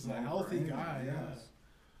doesn't. He's a healthy guy, yes.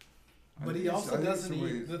 But he also doesn't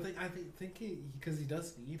eat. The thing I think because he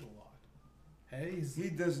doesn't eat a lot. Hey, he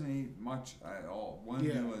doesn't eat much at all. One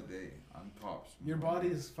meal a day on tops. Your body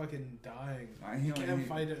is fucking dying. He can't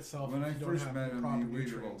fight itself. When I first met him, he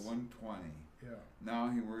weighed about 120. Yeah. Now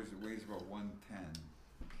he weighs about 110.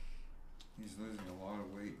 He's losing a lot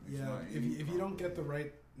of weight. If you don't get the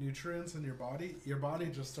right nutrients in your body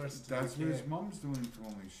just starts to That's decay. what his mom's doing to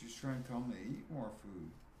me. She's trying to tell him to eat more food.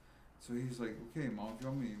 So he's like, okay, Mom, if you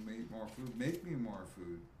want me to eat more food, make me more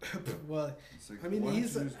food. Well, like, I mean,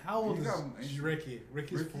 how old is Ricky?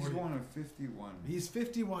 Ricky's 40. Going to 51. He's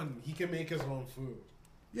 51. He can make his own food.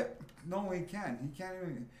 Yeah. No, he can't. He can't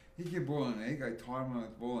even. He can boil an egg. I taught him how to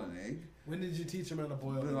boil an egg. When did you teach him how to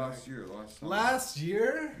boil an egg? Last year. Last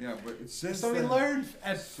year? Yeah, but it's since So he learned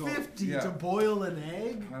at 50 to boil an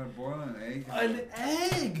egg? How to boil an egg? An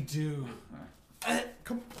egg, dude.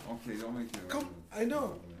 Come. Okay, don't make it. Come. I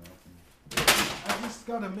know. I just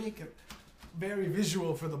gotta make it very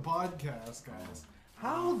visual for the podcast, guys.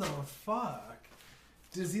 How the fuck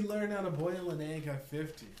does he learn how to boil an egg at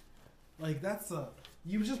 50? Like,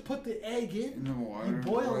 you just put the egg in the water, you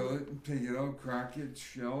boil it, and take it out, crack it,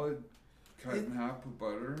 shell it, cut it in half with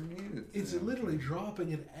butter, and eat it. It's literally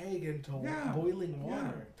dropping an egg into boiling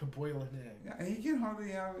water to boil an egg. Yeah, he can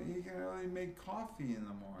hardly make coffee in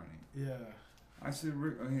the morning. Yeah. I said,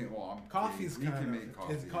 coffee's he can make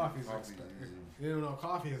coffee. Coffee's easy. You know,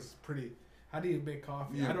 coffee is pretty. How do you make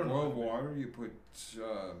coffee? You I don't boil know. water. You put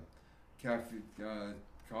coffee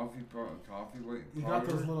white. You got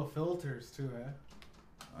those little filters too, eh?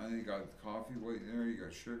 And you got coffee white there. You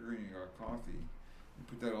got sugar and you got coffee. You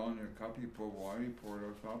put that all in your cup. You put water. You pour it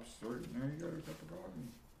on top. Stir it, and there you got a cup of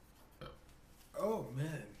coffee. Oh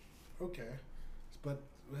man, okay, but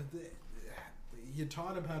you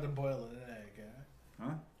taught him how to boil an egg, eh?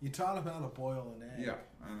 Huh? You taught him how to boil an egg. Yeah,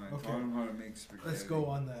 and I taught him how to make spaghetti. Let's go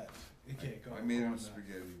on that. Okay, go. I made him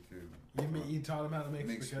spaghetti too. You taught him how to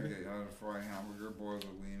make spaghetti? How to fry a hamburger, boil the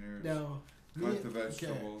wieners, no, cut the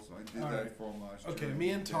vegetables. Okay. I did that for him last year. Okay, me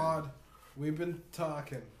and Todd, we've been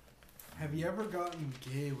talking. Have you ever gotten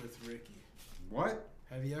gay with Ricky? What?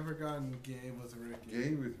 Have you ever gotten gay with Ricky?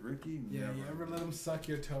 Gay with Ricky? Yeah, never. You ever let him suck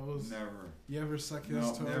your toes? Never. You ever suck his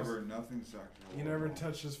toes? Never. Nothing sexual. You never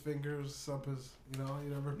touch his fingers, suck his, you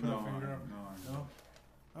never put a finger up? No?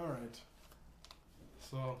 Alright.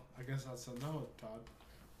 So, I guess that's a no, Todd.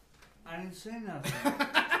 I didn't say nothing.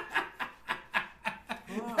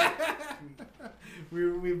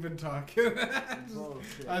 We've been talking.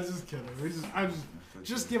 I'm just kidding. I'm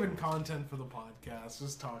just giving content for the podcast,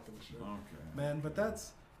 just talking shit. Okay. Man, but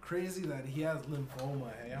that's crazy that he has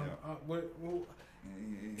lymphoma. Hey,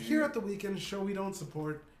 here at the Weekend Show, we don't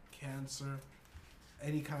support cancer,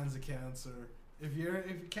 any kinds of cancer. If you're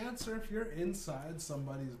inside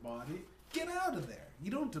somebody's body, get out of there.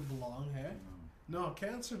 You don't belong here. No,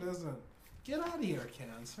 cancer doesn't. Get out of here,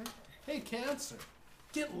 cancer. Hey, cancer,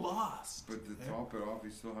 get lost. But to top it off, he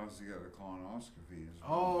still has to get a colonoscopy as well.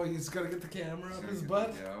 Oh, he's got to get the camera up his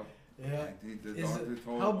butt? Yeah.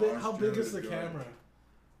 How big is the camera?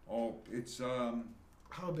 Oh, it's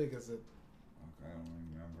How big is it? I don't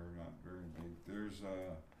remember. Not very big. There's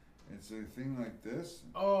it's a thing like this.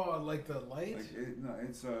 Oh, like the light?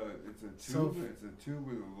 It's a tube. So it's a tube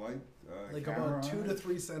with a light. Like about 2 to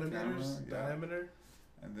 3 centimeters diameter.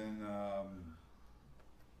 And then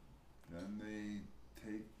they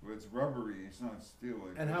take. Well, it's rubbery. It's not steel.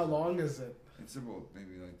 And how long is it? It's about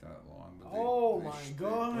maybe like that long. But my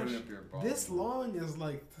gosh! Put it up your bum. This long is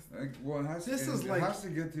like. Well, it has to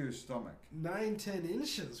get to your stomach. 9-10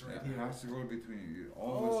 inches right here. It has to go between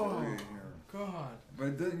all this area here. God.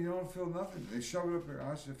 But then you don't feel nothing. They shove it up your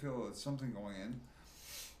ass. You feel something going in.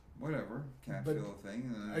 Whatever. Can't feel a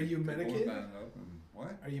thing. And then are you medicated?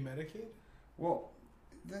 What? Are you medicated? Well,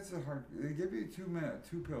 that's a hard. They give you 2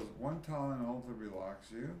 pills. One Tylenol to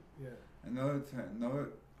relax you. Yeah. Another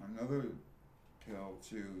pill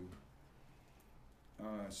to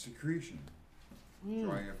secretion.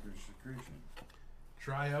 Dry up your secretion.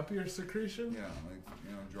 Dry up your secretion? Yeah, like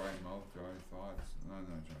dry mouth, dry thoughts. No,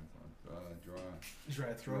 not dry thoughts.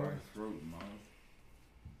 Dry throat. Dry throat and mouth.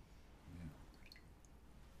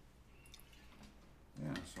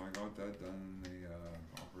 Yeah. So I got that done in the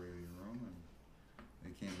operating room, and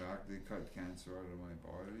they came back. They cut cancer out of my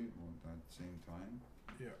body at that same time.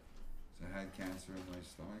 Yeah. So I had cancer in my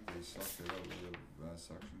stomach. They sucked it out with a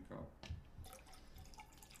suction cup.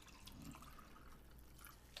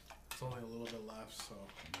 It's only a little bit left, so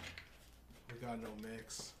we got no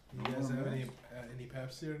mix. You No guys more have mix? any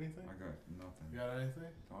Pepsi or anything? I got nothing. You got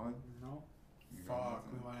anything? Todd? No. You got Fuck,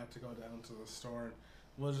 we nothing? might have to go down to the store and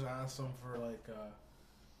we'll just ask them for like a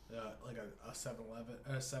 7-Eleven,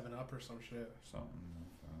 7-Up or some shit. Something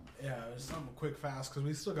like that. Yeah, there's something quick, fast, because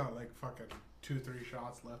we still got like fucking 2-3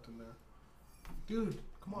 shots left in there. Dude,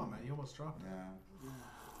 come on, man, you almost dropped it. Yeah.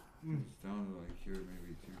 Mm. It's down to like here,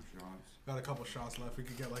 maybe 2 shots. Got a couple shots left. We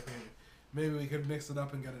could get like maybe we could mix it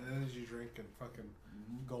up and get an energy drink and fucking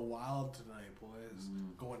go wild tonight, boys.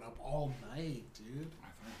 Going up all night, dude. I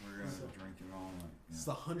thought we were gonna drink it all night. Yeah. It's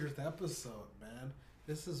the 100th episode, man.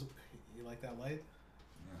 This is. You like that light?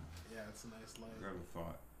 Yeah. Yeah, it's a nice I light. got a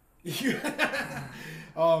thought.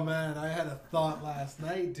 Oh man, I had a thought last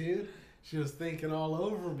night, dude. She was thinking all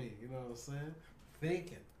over me. You know what I'm saying?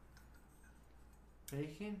 Thinking.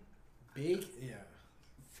 Bacon? Yeah.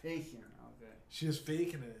 Faking, okay. She was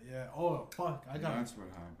faking it, yeah. Oh, fuck. That's what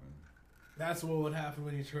happened. That's what would happen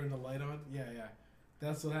when you turn the light on? Yeah.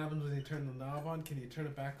 That's what happens when you turn the knob on. Can you turn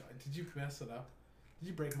it back on? Did you mess it up? Did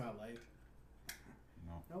you break my light?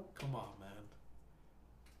 No. Nope. Come on, man.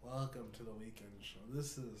 Welcome to the Weekend Show.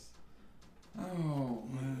 This is... Oh,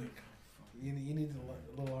 man. You need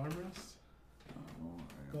a little armrest? Oh,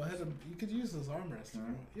 Go ahead and... You could use this armrest. If you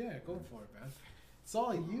want. Yeah, go for it, man. It's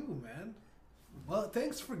all you, man. Well,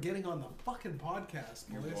 thanks for getting on the fucking podcast,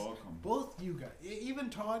 boys. You're welcome. Both you guys. Even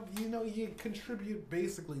Todd, you contribute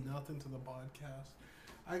basically nothing to the podcast.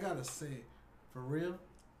 I gotta say, for real,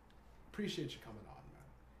 appreciate you coming on, man.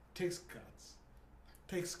 Takes guts.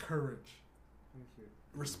 Takes courage. Thank you.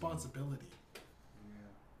 Responsibility.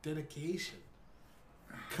 Yeah. Dedication.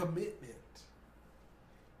 Commitment.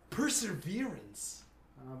 Perseverance.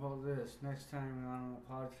 How about this? Next time we're on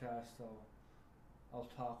the podcast, I'll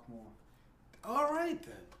talk more. All right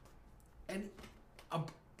then, and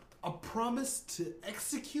a promise to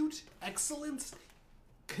execute excellence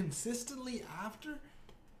consistently after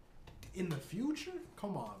in the future.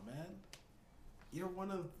 Come on, man. You're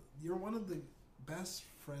one of the best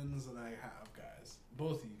friends that I have, guys.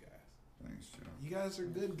 Both of you guys. Thanks, Joe. You guys are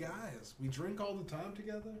good guys. We drink all the time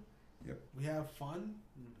together. Yep. We have fun.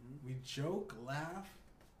 Mm-hmm. We joke, laugh,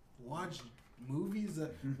 watch movies.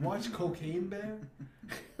 Watch Cocaine Bear.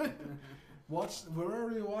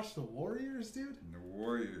 Wherever you watch The Warriors, dude. The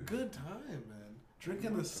Warriors. Good time, man.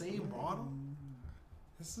 Drinking the same bottle.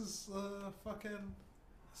 This is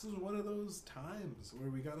This is one of those times where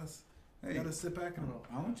we gotta sit back and roll.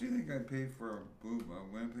 How much do you think I paid for a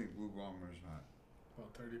Winnipeg Blue Bombers hat?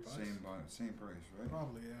 About $30. Same price, right?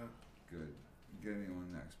 Probably, yeah. Good. I'm getting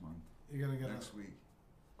one next month. You're gonna get next week.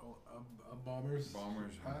 A Bombers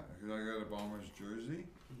hat. Because I got a Bombers jersey,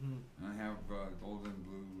 and I have golden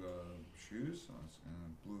blue shoes,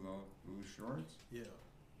 and blue shorts. Yeah.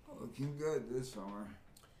 Looking good this summer.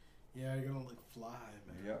 Yeah, you're gonna look fly,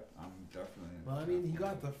 man. Yep, I'm definitely. Well, I mean, you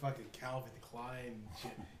got the fucking Calvin Klein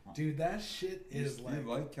shit, dude. That shit is you like.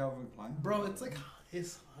 like Calvin Klein? Bro, it's like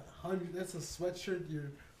it's $100. That's a sweatshirt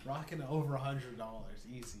you're rocking over $100,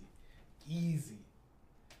 easy.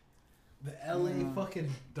 The LA fucking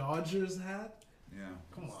Dodgers hat. Yeah.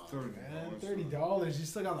 Come on, $30, man. $30. You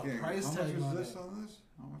still got the price tag on it. How much is this on this?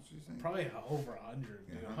 How much do you think? Probably over 100,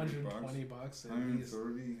 dude. $120 at least.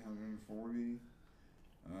 130, 140,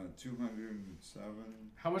 207.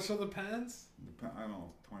 How much are the pants? I don't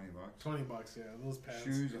know, $20. $20, yeah. Those pants.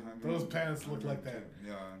 Shoes, 100. Those pants look like that.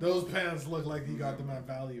 Yeah. Those pants look like you got them at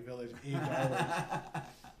Value Village. $8.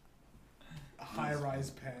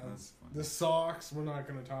 High-rise pants. The socks, we're not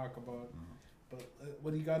gonna talk about. No. But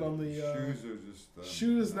what do you got on the shoes? Are just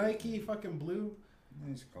shoes? Nike, fucking blue.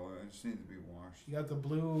 Nice color. I just need to be washed. You got the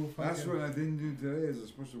blue. Fucking, that's what I didn't do today. Is I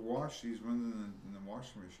supposed to wash these ones in the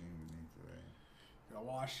washing machine with me today. Gotta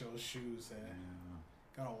wash those shoes, eh?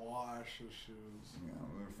 Yeah. Gotta wash those shoes. Yeah,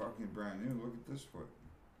 they're fucking brand new. Look at this foot.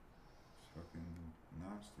 It's fucking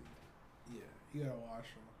nasty. Yeah, you gotta wash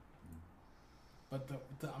them. But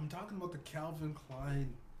I'm talking about the Calvin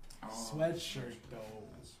Klein sweatshirt, though.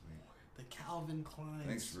 That's sweet. The Calvin Klein.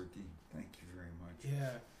 Thanks, Ricky. Thank you very much.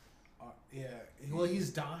 Yeah. Yeah. Well, he's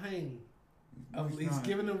dying. He's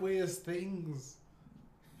giving away his things.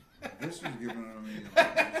 This was given to me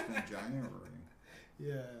in January.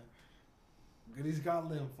 Yeah. But he's got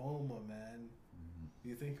lymphoma, man. Mm-hmm. Do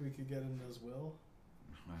you think we could get in his will?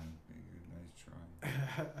 That'd be a nice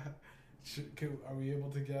try. Are we able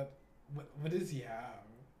to get... What does he have?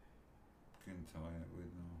 Couldn't tell you.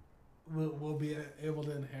 We'd know. We'll be able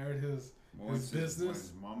to inherit his business.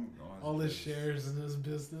 His mom all his shares in his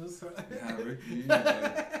business. Yeah, Ricky.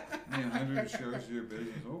 Like, 100 shares of your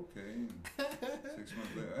business. Okay. 6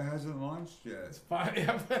 months later, it hasn't launched yet. It's fine.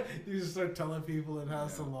 You just start telling people it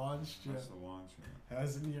hasn't launched yet. Has to launch yet.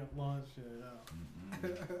 Hasn't yet launched yet.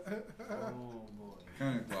 Oh boy.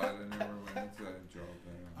 Kind of glad I never went into that job.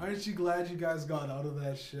 Aren't you glad you guys got out of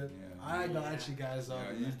that shit? Yeah. I got you guys out of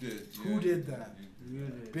that. Yeah, you did. Who did that? You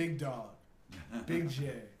did. Big Dog. Big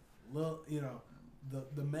J.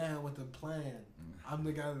 The man with the plan. I'm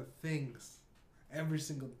the guy that thinks. Every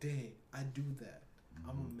single day, I do that.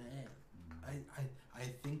 I'm a man. I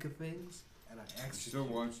think of things and I execute. You still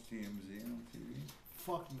watch TMZ on TV?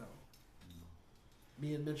 Fuck no.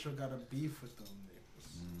 Me and Mitchell got a beef with them.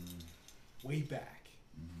 Way back.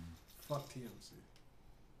 Fuck TMZ.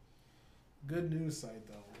 Good news site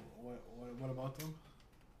though. What about them?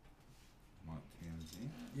 What, TMZ?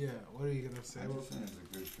 Yeah. What are you gonna say? I just think it's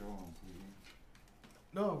a good show on TV.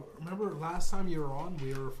 No, remember last time you were on,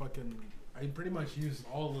 we were fucking. I pretty much used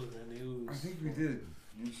all of the news. I think we did.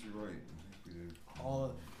 Yes, you're right. I think we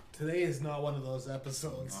did. Today is not one of those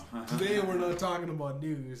episodes. Today we're not talking about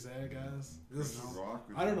news, guys. This is,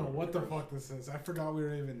 I don't know what the fuck this is. I forgot we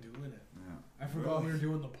were even doing it. Yeah. I forgot we were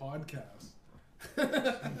doing the podcast.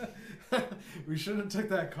 We should have took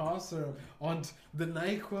that cough syrup on the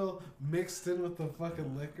NyQuil mixed in with the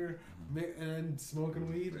fucking liquor and smoking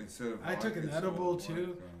weed. I took an edible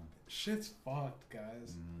too. Shit's fucked,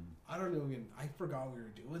 guys. I don't even. I forgot we were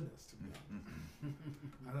doing this, to be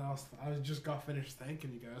honest. And I just got finished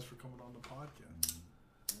thanking you guys for coming on the podcast.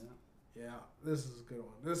 Yeah, this is a good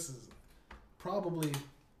one. This is probably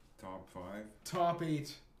top 5, top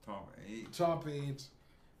 8, top 8.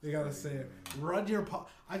 You gotta say it. Run your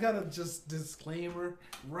I gotta just disclaimer.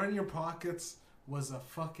 Run Your Pockets was a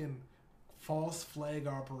fucking false flag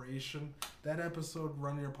operation. That episode,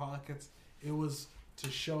 Run Your Pockets, it was to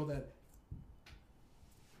show that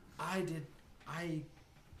I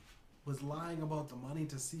was lying about the money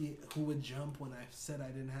to see who would jump when I said I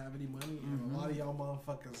didn't have any money. And a lot of y'all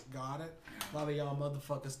motherfuckers got it. A lot of y'all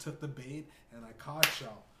motherfuckers took the bait, and I caught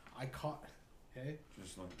y'all. Okay?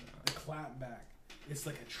 Just like that. The clap back. It's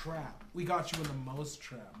like a trap. We got you in the mouse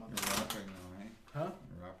trap, motherfucker. You're rapping now, eh? Huh?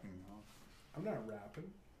 You're rapping now? I'm not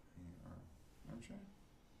rapping. You are. Aren't you?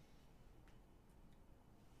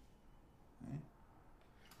 Eh?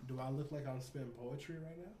 Do I look like I'm spitting poetry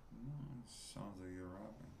right now? No, it sounds like you're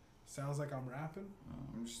rapping. Sounds like I'm rapping?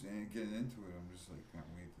 I'm just getting into it. I'm just like, can't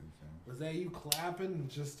wait to sound. Was that you clapping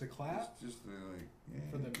just to clap? Just to like,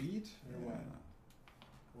 yeah. For the beat? Or yeah. what?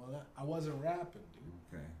 Well, I wasn't rapping,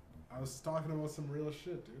 dude. Okay. I was talking about some real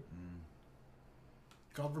shit, dude.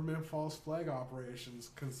 Government false flag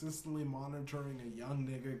operations, consistently monitoring a young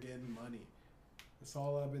nigga getting money. That's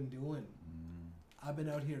all I've been doing. I've been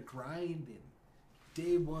out here grinding.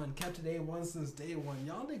 Day one. Kept it A1 since day one.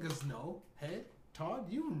 Y'all niggas know. Hey, Todd,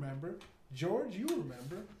 you remember. George, you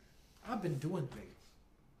remember. I've been doing things.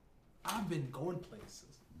 I've been going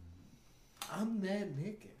places. I'm that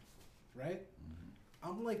nigga. right?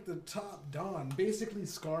 I'm like the top don, basically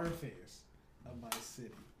Scarface of my city.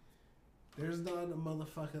 There's not a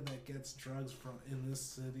motherfucker that gets drugs from in this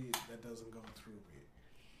city that doesn't go through me.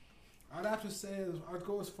 I'd have to say, I'd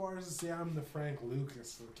go as far as to say I'm the Frank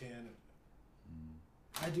Lucas of Canada.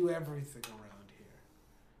 I do everything around here.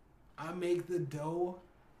 I make the dough,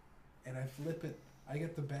 and I flip it. I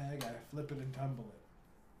get the bag, I flip it and tumble it.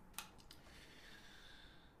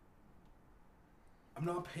 I'm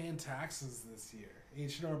not paying taxes this year.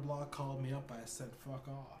 H&R Block called me up. I said, fuck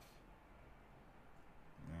off.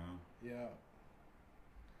 Yeah.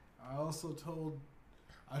 I also told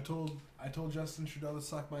Justin Trudeau to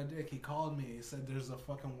suck my dick. He called me. He said, there's a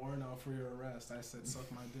fucking warrant out for your arrest. I said, suck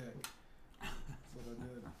my dick. That's what I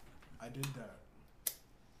did. I did that.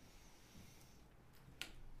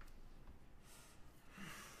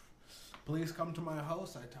 Police come to my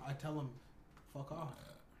house. I tell them, fuck off.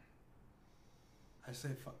 I say,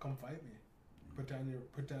 come fight me. Put down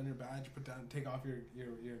your badge. Take off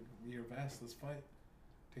your vest. Let's fight.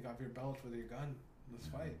 Take off your belt with your gun. Let's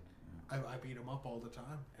fight. I beat them up all the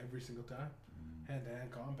time, every single time,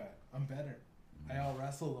 hand-to-hand combat. I'm better. I all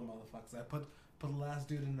wrestle the motherfuckers. I put the last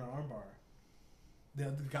dude in an armbar.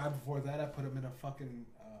 The guy before that, I put him in a fucking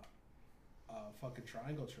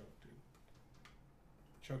triangle choke, dude.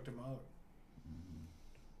 Choked him out.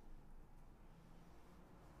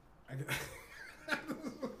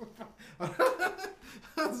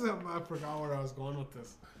 I forgot where I was going with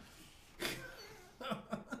this.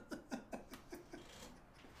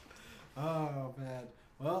 Oh man.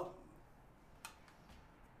 Well,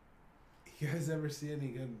 you guys ever see any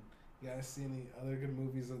good? You guys see any other good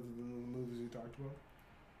movies other than the movies we talked about?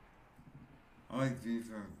 I like V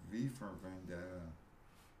for Vendetta.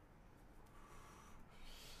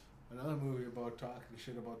 Another movie about talking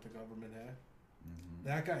shit about the government, eh?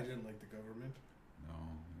 That guy didn't like the government. No,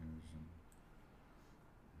 he wasn't.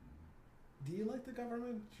 Do you like the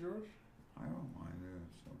government, George? I don't mind it.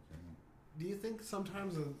 It's okay. Do you think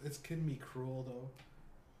sometimes it can be cruel, though?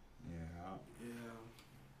 Yeah.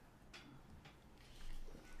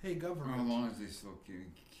 Hey, government. As long as they still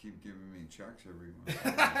keep giving me checks every month.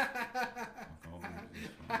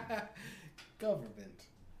 Government.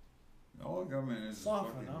 All government is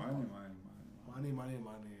Soften fucking up. money.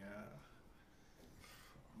 Yeah.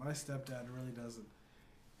 My stepdad really doesn't.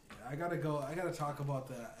 I gotta talk about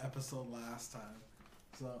the episode last time.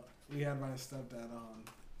 So we had my stepdad on,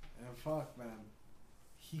 and fuck, man,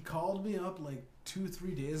 he called me up like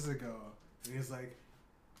 2-3 days ago, and he's like,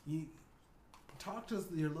 "You talk to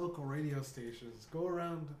your local radio stations, go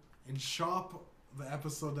around and shop the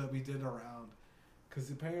episode that we did around,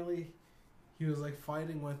 because apparently he was like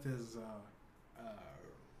fighting with his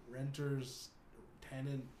renter's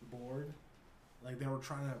tenant board, like they were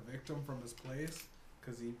trying to evict him from his place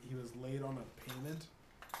because he was late on a payment."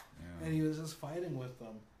 Yeah. And he was just fighting with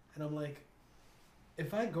them. And I'm like,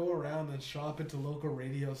 if I go around and shop into local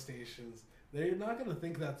radio stations, they're not going to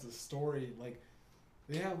think that's a story. Like,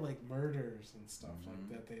 they have, like, murders and stuff like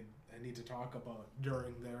that I need to talk about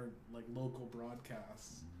during their, like, local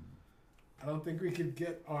broadcasts. I don't think we could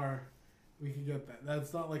get that.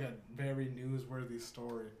 That's not, like, a very newsworthy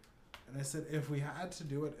story. And I said, if we had to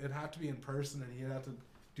do it, it'd have to be in person, and he'd have to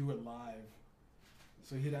do it live.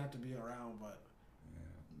 So he'd have to be around, but...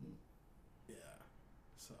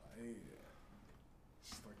 So I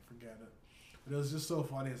just like forget it. But it was just so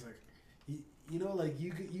funny. It's like, you know, like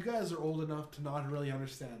you guys are old enough to not really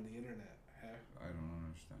understand the internet. Eh? I don't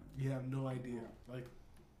understand. You have no idea. Like,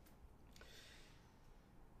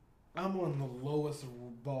 I'm on the lowest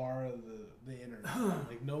bar of the internet.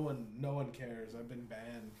 Like no one cares. I've been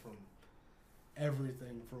banned from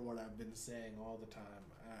everything for what I've been saying all the time.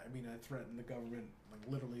 I mean, I threatened the government like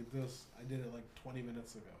literally this. I did it like 20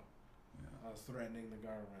 minutes ago. I was threatening the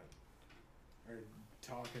government or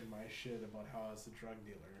talking my shit about how I was a drug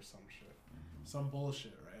dealer or some shit. Some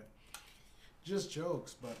bullshit, right? Just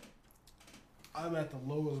jokes, but I'm at the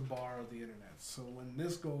lowest bar of the internet. So when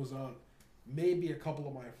this goes on, maybe a couple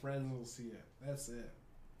of my friends will see it. That's it.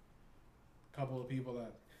 A couple of people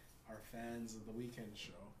that are fans of the weekend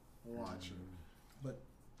show will watch it. But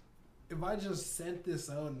if I just sent this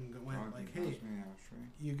out and went like, hey,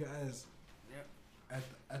 you guys...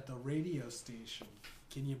 At the radio station,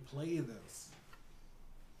 can you play this?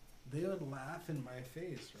 They would laugh in my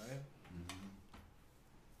face,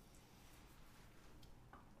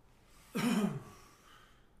 right?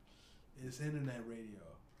 It's internet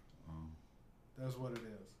radio. That's what it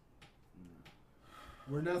is.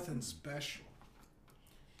 We're nothing special.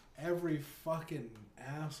 Every fucking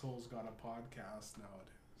asshole's got a podcast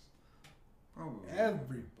nowadays. Probably.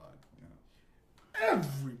 Everybody.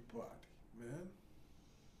 everybody, man.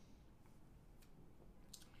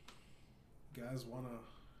 You guys wanna?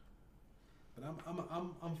 But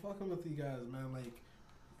I'm fucking with you guys, man. Like,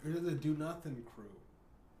 you're the do nothing crew.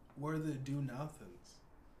 We're the do nothings.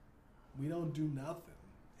 We don't do nothing.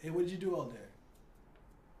 Hey, what'd you do all day?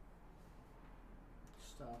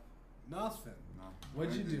 Stuff. Nothing. Nothing.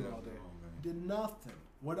 What'd you do all day? Did nothing.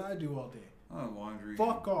 What'd I do all day? Laundry.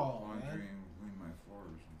 Fuck all, laundry man. and clean my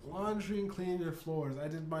floors. And Laundry and clean your floors. I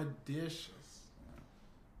did my dishes.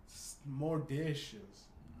 More dishes.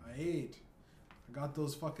 I ate. I got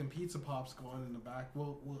those fucking pizza pops going in the back.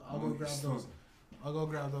 I'll go grab those. I'll go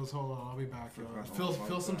grab those. Hold on, I'll be back.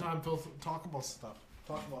 Fill some time. Talk about stuff.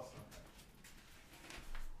 Talk about stuff.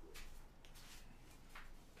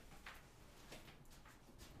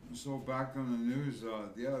 So back on the news,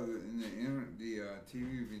 in the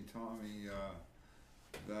TV you've been telling me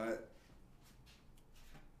that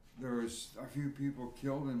there was a few people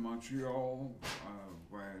killed in Montreal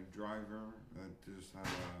by a driver that just had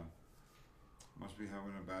must be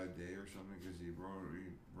having a bad day or something because he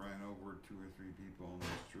ran over 2 or 3 people on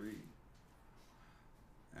the street,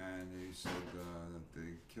 and they said that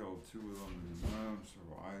they killed 2 of them and one of them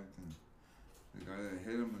survived, and the guy that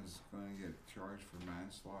hit him is going to get charged for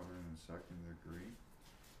manslaughter in the 2nd degree.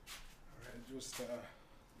 Alright, just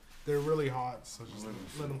they're really hot, so just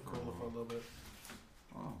let them cool for a little bit.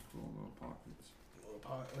 Oh, cool little pockets.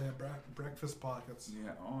 Breakfast pockets.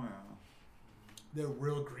 Yeah. Oh yeah. They're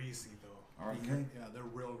real greasy though. Are they? Yeah, they're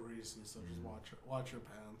real greasy. So just watch your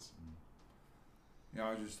pants. Yeah, I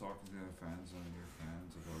was just talking to the fans and your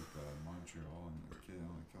fans about Montreal and the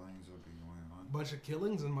killings that have been going on. Bunch of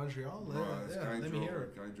killings in Montreal. Let me hear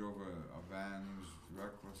it. Guy drove a van. He was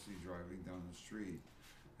recklessly driving down the street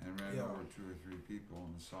and ran over 2 or 3 people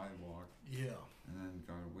on the sidewalk. Yeah. And then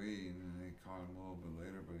got away, and then they caught him a little bit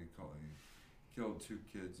later. But he killed 2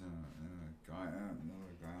 kids and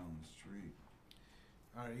another guy on the street.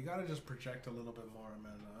 All right, you gotta just project a little bit more,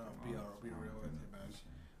 man. I'll be real with you, man.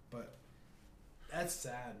 But that's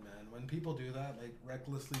sad, man. When people do that, like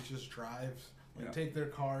recklessly just drive, take their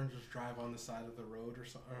car and just drive on the side of the road or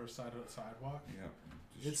side of the sidewalk. Yeah,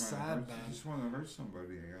 it's sad, man. Just want to hurt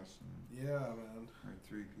somebody, I guess. Yeah, man. Hurt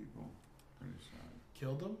 3 people. Pretty sad.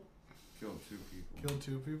 Killed them? Killed 2 people. Killed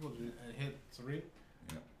 2 people and hit 3?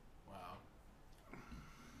 Yeah. Wow.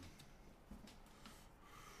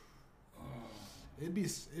 It'd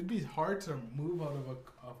be hard to move out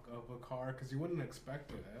of a car because you wouldn't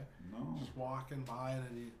expect it, eh? No. Just walking by and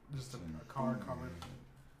then just a car coming,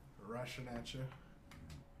 rushing at you.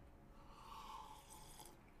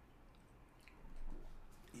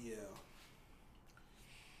 Yeah.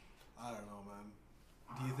 I don't know, man.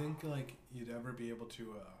 Do you think like you'd ever be able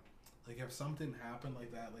to, like if something happened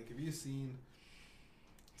like that, like have you seen,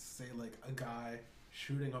 say like a guy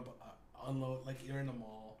shooting up, unload, like you're in a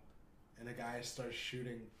mall, and a guy starts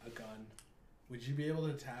shooting a gun, would you be able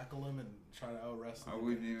to tackle him and try to out-wrestle him? I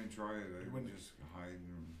wouldn't even try it. I would just hide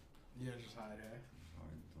and... Yeah, just hide, eh? Just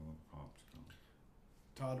hide until the cops come.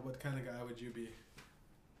 Todd, what kind of guy would you be?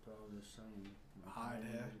 Probably the same. Hide,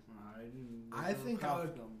 eh? I think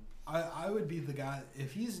I would be the guy,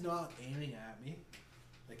 if he's not aiming at me,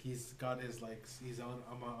 like he's got his, like, he's on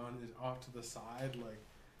his, off to the side, like,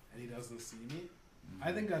 and he doesn't see me,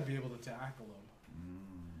 I think I'd be able to tackle him.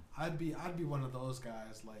 I'd be one of those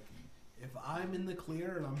guys. Like, if I'm in the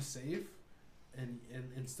clear and I'm safe, and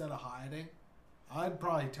instead of hiding, I'd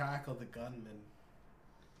probably tackle the gunman,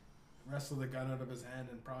 wrestle the gun out of his hand,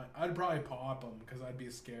 and I'd probably pop him because I'd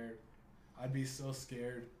be scared. I'd be so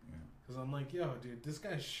scared because I'm like, yo, dude, this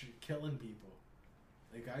guy's killing people.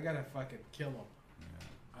 Like, I gotta fucking kill him.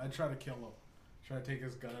 Yeah. I'd try to kill him. Try to take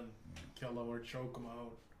his gun, kill him, or choke him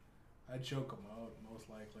out. I'd choke him out most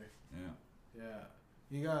likely. Yeah. Yeah.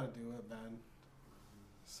 You gotta do it, man.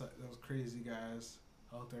 So, those crazy guys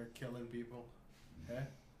out there killing people. Hey?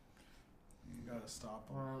 You gotta stop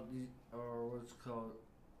them. Or what's it called?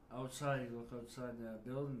 Outside, you look outside that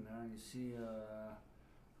building there and you see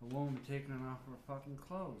a woman taking off her fucking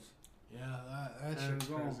clothes. Yeah, that shit's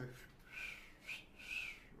crazy.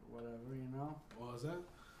 Whatever, you know? What was that?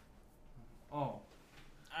 Oh.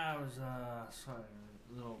 I was, sorry,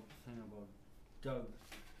 a little thing about Doug.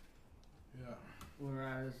 Yeah.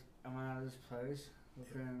 I'm at his place,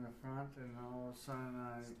 looking in the front, and all of a sudden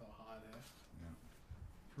Still hot, eh? Yeah.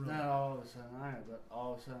 Really? Not all of a sudden but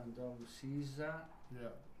all of a sudden Doug sees that.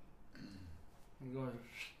 Yeah. He goes,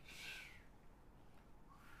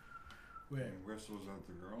 wait. He whistles at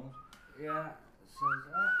the girls? yeah, says,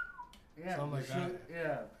 oh. Yeah, Something like that?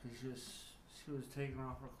 Yeah, he's just She was taking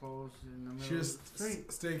off her clothes in the middle She was of the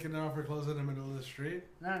street. taking off her clothes in the middle of the street?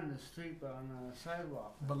 Not in the street, but on the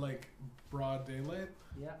sidewalk. But like broad daylight?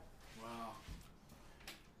 Yeah. Wow.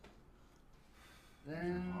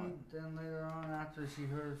 Then later on, after she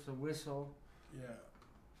heard the whistle, Yeah.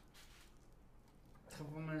 a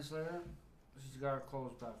couple minutes later, she's got her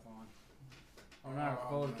clothes back on. Or not her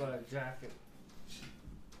clothes, but a jacket.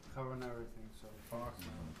 Covering everything, so. Fuck.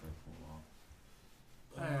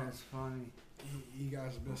 That's funny. You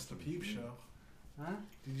guys missed a peep show. Huh?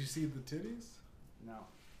 Did you see the titties? No.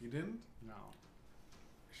 You didn't? No.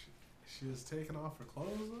 She was taking off her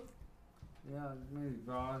clothes though? Yeah, maybe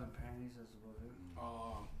bras and panties, that's about it.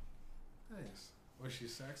 Oh. Nice. Was she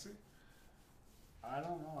sexy? I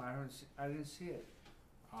don't know. I didn't see it.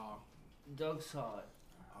 Oh. Doug saw it.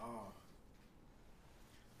 Oh.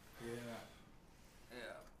 Yeah.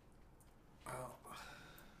 Yeah. Oh.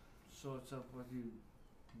 So what's up with you,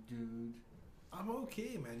 dude? I'm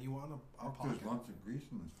okay, man. You want a pocket? There's lots of grease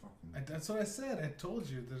in this fucking... That's what I said. I told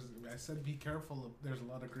you. I said be careful. There's a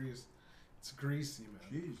lot of grease. It's greasy, man.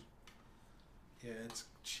 Cheese. Yeah, it's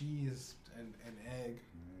cheese and egg.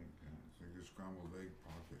 It's like a scrambled egg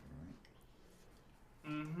pocket,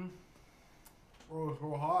 right? Mm-hmm. Oh, it's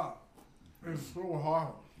so hot. It's so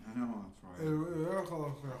hot. I know, that's right. It's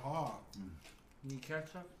so hot. Need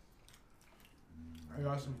ketchup? I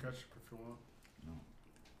got some ketchup if you want. No.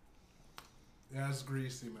 Yeah, it's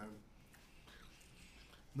greasy, man.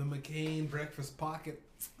 The McCain Breakfast Pocket.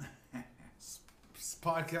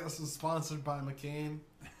 Podcast is sponsored by McCain.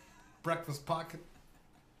 Breakfast Pocket.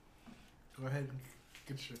 Go ahead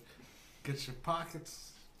and get your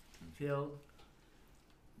pockets filled.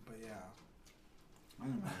 But yeah, I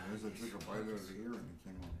don't know. I took a bite out of the ear and it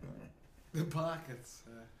came out there. the pockets.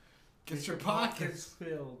 Get your pockets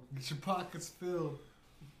filled. Get your pockets filled.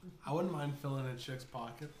 I wouldn't mind filling a chick's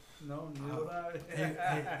pocket. No, neither would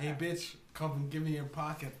I. Hey, bitch, come and give me your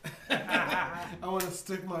pocket. I want to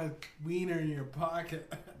stick my wiener in your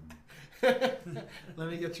pocket. Let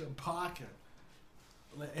me get your pocket.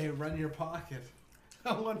 Hey, run your pocket.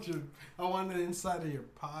 I want the inside of your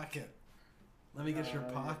pocket. Let me get your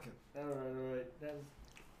pocket. Alright.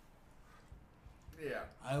 Yeah.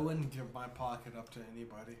 I wouldn't give my pocket up to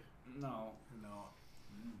anybody. No.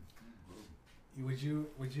 Would you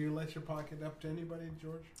let your pocket up to anybody,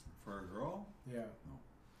 George? For a girl? Yeah. No.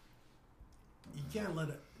 You can't let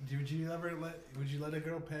it. Would you let a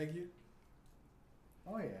girl peg you?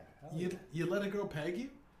 Oh yeah. You let a girl peg you?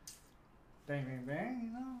 Bang bang bang,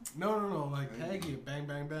 you know? No, like peg you, bang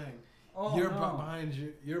bang bang. Oh, you're no. behind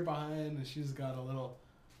you. You're behind, and she's got a little.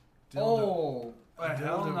 Dildo. Oh, A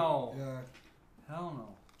hell dildo. no. Yeah. Hell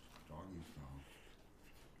no. Doggy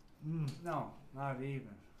style. No, not even.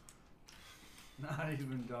 Not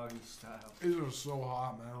even doggy style. These are so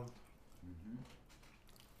hot, man. Mm-hmm.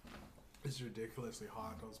 It's ridiculously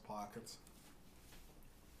hot, those pockets.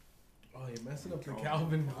 Oh, you're messing up the Calvin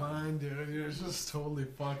Calvin Klein. Klein, dude. You're just totally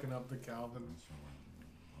fucking up the Calvin. That's all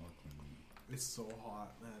right. I'll clean it. It's so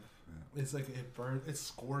hot, man. Yeah. It's like it burns. It's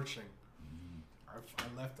scorching.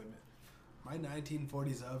 Mm-hmm. I left them. My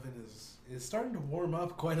 1940s oven is starting to warm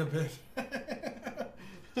up quite a bit.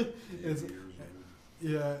 It's, Years old.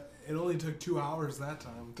 yeah, it only took 2 hours that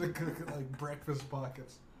time to cook like breakfast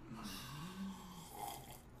pockets.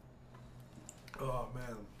 Oh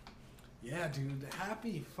man, yeah, dude.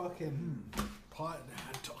 Happy fucking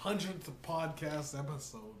hundredth podcast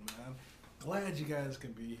episode, man. Glad you guys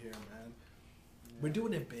can be here, man. Yeah. We're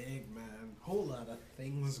doing it big, man. Whole lot of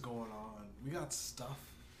things going on. We got stuff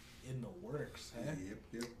in the works, eh?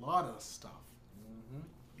 Yep. Lot of stuff.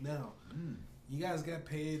 Mm-hmm. Now, you guys get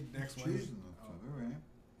paid next Cheese Wednesday. in the other, eh?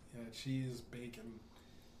 Yeah, cheese, bacon,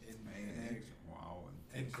 and eggs, Eggs. Wow.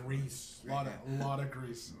 and grease. A lot of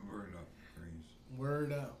grease. Word up, grease.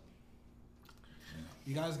 Word up. Yeah.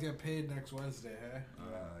 You guys get paid next Wednesday, hey?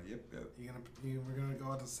 Yep. We're gonna go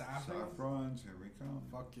out to Saffron. Saffrons, here we come.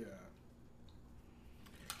 Fuck yeah.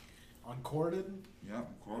 On Corden. Yep,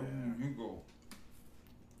 Corbin and Hugo.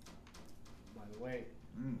 By the way,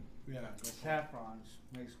 Yeah. Go for it. Saffron's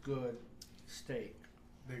makes good steak.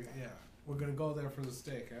 Yeah. We're gonna go there for the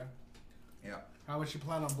steak, huh? Yeah. How much you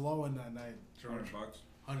plan on blowing that night, George? $100.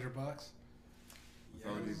 $100? Without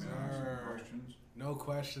Yes, even sir. asking questions. No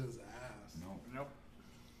questions asked. No. Nope.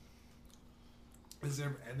 Is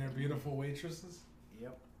there and they're beautiful waitresses?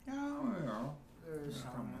 Yep. Yeah. There's Yeah,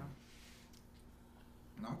 some. come on.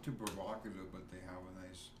 Not too provocative, but they have a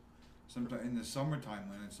nice. Sometimes in the summertime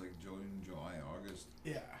when it's like June, July, August,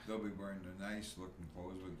 Yeah. they'll be wearing the nice looking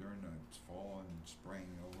clothes. But during the fall and spring,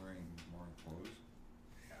 they're wearing more clothes.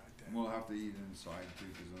 Yeah, And we'll have to eat inside too,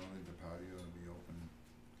 because I don't think the patio will be open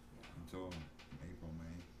until April,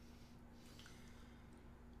 May.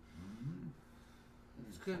 Mm-hmm.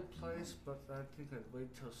 It's a good place, but I think I'd wait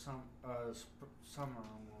till summer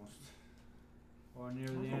almost. Or near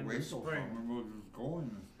the end of spring. We'll just go in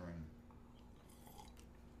the spring.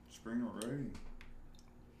 Spring already.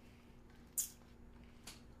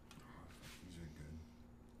 These are good.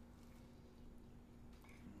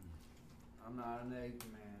 I'm not an egg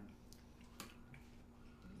man.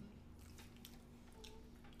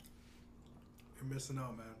 You're missing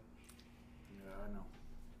out, man. Yeah, I know.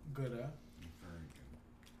 Good, huh? Very good.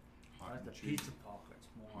 I Hot like and the cheesy. pizza pockets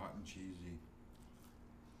more. Hot and cheesy.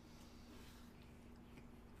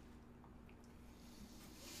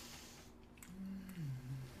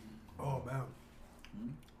 Oh, man. Hmm?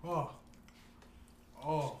 Oh.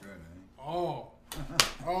 Oh. It's good, eh? Oh.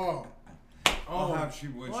 Oh. I'll have she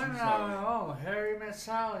when she's having. Oh, Harry met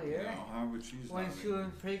Sally, eh? Yeah, I'll have what she's When having. she was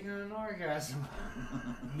faking an orgasm.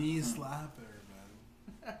 Knee slapper,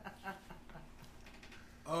 man.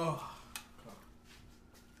 Oh.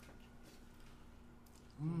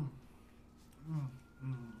 Mm. Mm.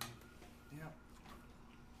 Mm. Yep.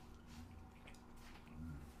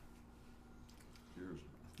 Cheers.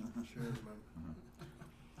 Cheers, man.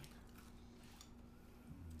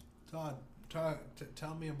 Todd,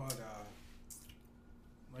 tell me about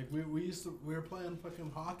like we were playing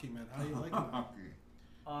fucking hockey, man. How you liking it?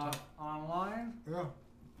 Hockey. Online? Yeah.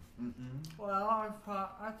 Mm-hmm. Well,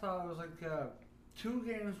 I thought it was like 2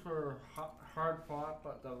 games were hard fought,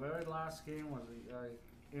 but the very last game was like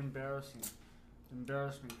embarrassing.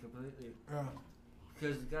 Embarrassed me completely. Yeah.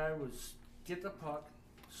 Because the guy would get the puck,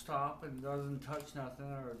 stop, and doesn't touch nothing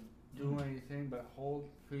or do anything but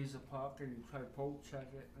freeze the puck, and you try to poke check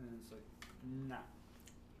it, and it's like, nah.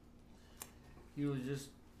 He was just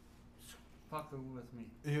fucking with me.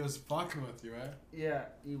 He was fucking with you, right? Yeah,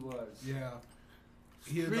 he was. Yeah.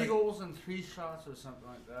 He had, 3 like, goals and 3 shots or something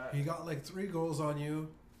like that. He got like 3 goals on you,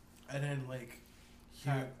 and then like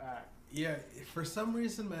yeah, for some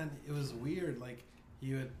reason, man, it was weird. Like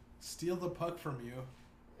he would steal the puck from you,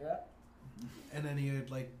 Yeah. and then he would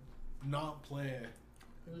like not play,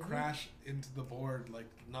 crash into the board, like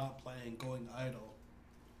not playing, going idle,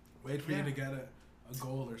 wait for you to get a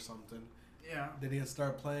goal or something. Yeah. Then he'd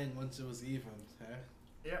start playing once it was even. Eh?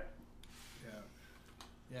 Yep. Yeah.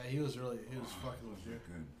 Yeah, he was fucking with you.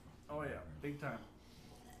 Good. Oh yeah, big time.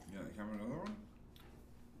 Yeah, have another one?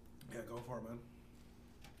 Yeah, go for it, man.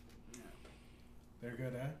 Yeah. They're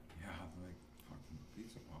good, eh? Yeah, like fucking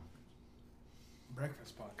pizza pockets.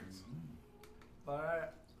 Breakfast pockets. Mm-hmm.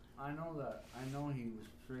 But I know that. I know he was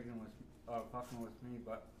fucking with me,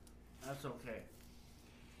 but that's okay.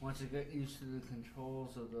 Once I get used to the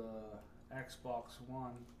controls of the Xbox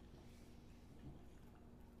One,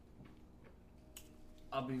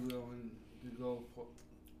 I'll be willing to go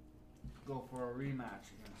for a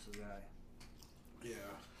rematch against the guy. Yeah.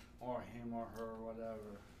 Or him or her or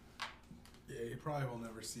whatever. Yeah, you probably will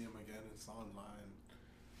never see him again. It's online.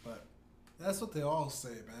 But that's what they all say,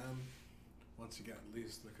 man. Once you get at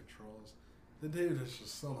least the controls. The dude is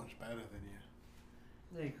just so much better than you.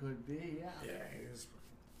 They could be, yeah. Yeah, he is.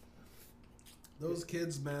 Those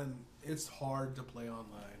kids, man, it's hard to play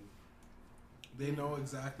online. They know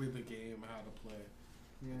exactly the game, how to play.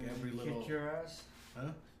 Yeah, Like every kick little... your ass?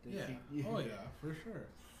 Huh? They Yeah. kick you. Oh, yeah, for sure.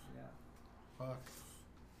 Yeah. Fuck.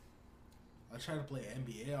 I try to play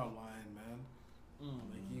NBA online, man.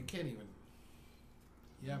 Like, you can't even...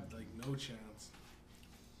 You have, like, no chance.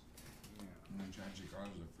 Yeah. And then Chancy got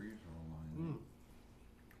us a free throw line.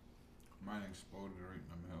 Mine exploded right in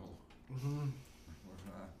the middle. Mm-hmm. What's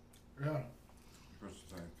that? Yeah.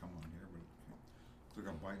 First I come on here, but took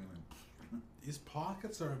a bite and went. These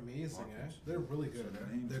pockets are amazing, Pockets. eh? They're really good, So eh?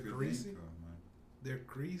 the name's They're good greasy. name to 'em, man. They're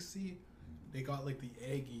greasy. They got, like, the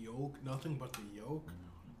egg yolk. Nothing but the yolk.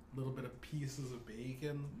 A little bit of pieces of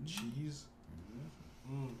bacon. Cheese.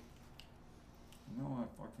 No, I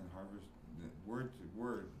fucking harvest, word to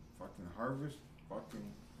word, fucking harvest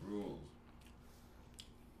fucking rules.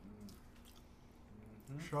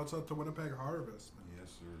 Shouts out to Winnipeg Harvest. Yes,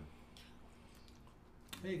 sir.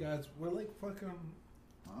 Hey guys, we're like fucking...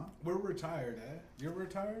 Huh? We're retired, eh? You're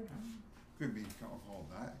retired? Could be called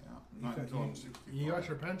that, yeah. Not until I'm 64. You got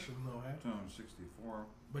your pension though, eh? Until I'm 64.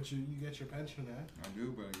 But you get your pension, eh? I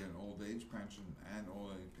do, but I get an old age pension and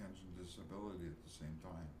old age pension disability at the same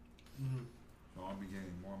time. Mm-hmm. So I'll be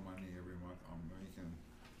getting more money every month. I'm making,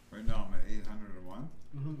 right now I'm at $800 a month.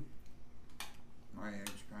 Mm-hmm. My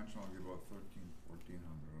age pension I'll get about $1,400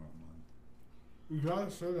 a month. You gotta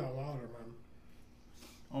say that louder, man.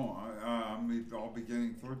 Oh, I'll be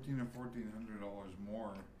getting $1,300 or $1,400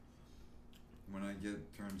 more when I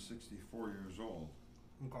turn 64 years old.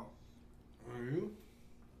 Okay. Are you?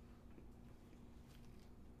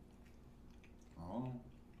 Oh.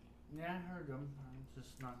 Yeah, I heard him. I'm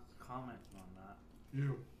just not commenting on that.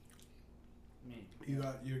 You. Me. You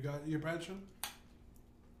got your pension?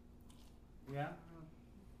 Yeah.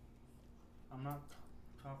 I'm not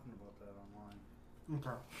talking about that online.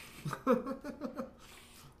 Okay.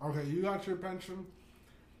 Okay, you got your pension.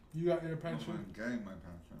 You got your pension. I'm getting my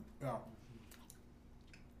pension. Yeah.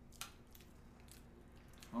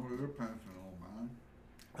 How was your pension, old man?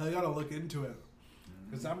 I gotta look into it.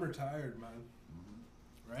 Because I'm retired, man.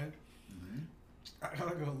 Right? I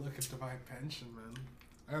gotta go look into my pension, man.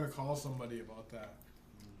 I gotta call somebody about that.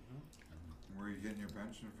 Where are you getting your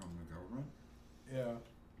pension from? The government? Yeah.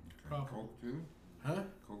 Okay. Coke too? Huh?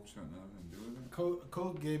 Coke's got nothing to do with it?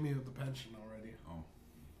 Coke gave me the pension already. Oh.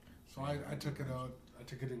 So I took it out. I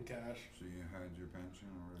took it in cash. So you had your pension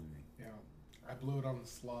already? Yeah. I blew it on the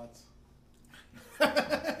slots.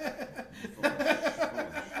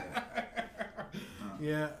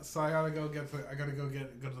 Yeah, so I gotta go go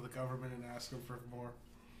to the government and ask them for more.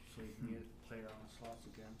 So you can play it on the slots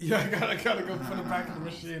again. Yeah, I gotta go put it back in the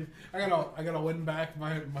machine. I gotta win back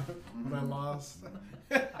my what I lost.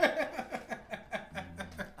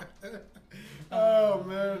 Oh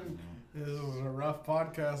man, this was a rough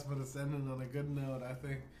podcast, but it's ending on a good note. I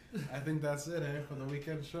think that's it, for the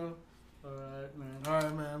weekend show. Alright, man.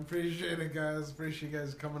 Alright, man. Appreciate it, guys. Appreciate you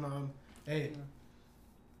guys coming on. Hey,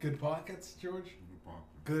 good pockets, George?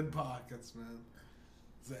 Good pockets, man.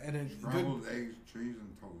 And it's scrambled eggs, cheese,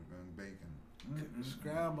 and toast, and bacon.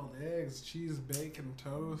 Scrambled eggs, cheese, bacon,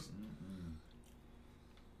 toast.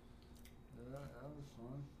 Yeah, that was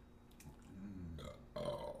fun.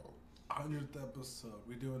 100th episode.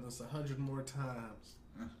 We're doing this 100 more times.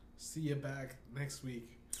 See you back next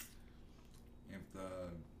week. If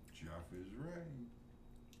the Jeff is right.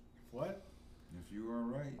 What? If you are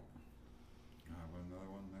right, I'll have another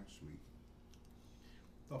one next week.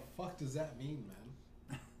 The fuck does that mean,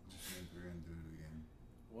 man? Just think we're gonna do it again.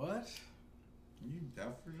 What? Are you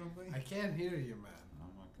deaf or something? I can't hear you, man.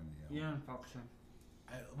 I'm not gonna yell. Yeah, unfunction.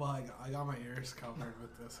 I got my ears covered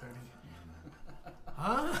with this hoodie.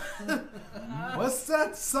 Huh? What's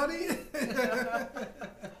that, Sonny?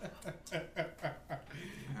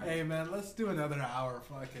 Hey man, let's do another hour.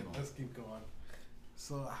 Fuck it, let's keep going.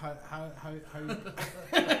 So how you?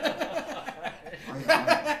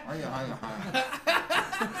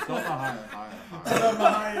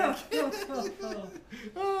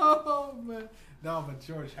 Oh man, no, but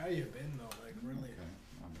George, how you been though? Like really? Okay,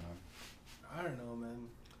 not bad. I don't know, man.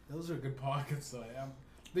 Those are good pockets, though. I'm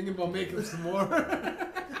thinking about making some more.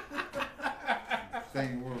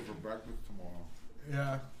 Staying over for breakfast tomorrow.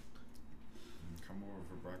 Yeah. Come over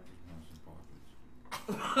for breakfast and have some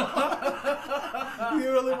pockets.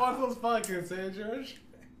 You really want those pockets, eh, George?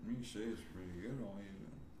 You say it's pretty good, all you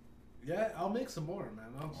do. Yeah, I'll make some more,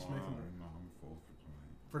 man. I'll just make them No, I'm full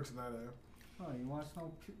for tonight, eh? Oh, you want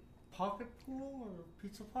some pocket pool or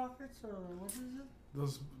pizza pockets or what is it?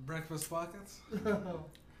 Those breakfast pockets?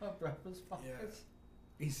 Breakfast pockets?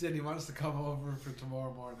 Yeah. He said he wants to come over for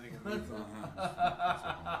tomorrow morning.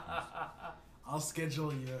 I'll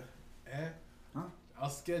schedule you, eh? Huh? I'll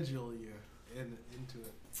schedule you into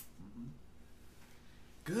it.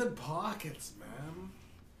 Good pockets, man.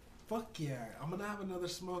 Fuck yeah. I'm gonna have another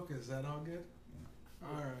smoke. Is that all good? Yeah.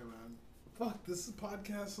 Alright, man. Fuck, this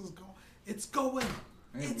podcast is going. It's going.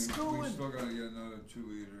 Hey, it's we going. still gotta get another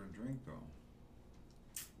 2-liter drink, though.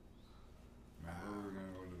 Remember we were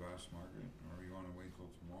gonna go to the Bass Market? Or you wanna wait till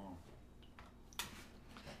tomorrow?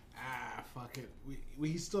 Fuck it.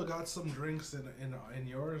 We still got some drinks in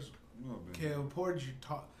yours. A little bit. Okay, we'll pour you.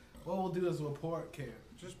 What we'll do is we'll pour. Okay.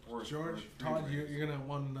 Just pour. George, Todd, you're gonna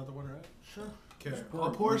want another one, right? Sure. Okay,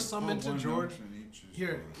 I'll pour some into George.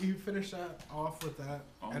 Here, you finish that off with that,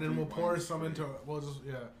 and then we'll pour some into. We'll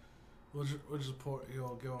just pour.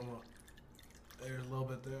 You'll give them there's a little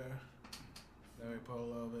bit there. Then we put a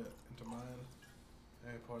little bit into mine.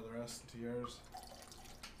 Then we pour the rest into yours.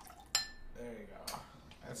 There you go.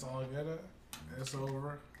 That's all good. It's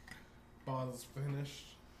over. Bottle's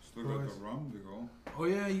finished. Still got the rum to go. Oh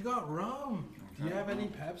yeah, you got rum. Do you have any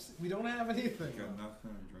Pepsi? We don't have anything. Got nothing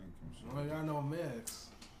to drink. We got no mix.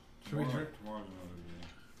 Should we drink? Tomorrow's another day.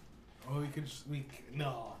 Oh,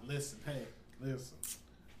 no, listen, hey, listen.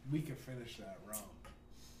 We can finish that rum.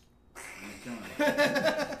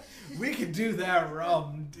 We can do that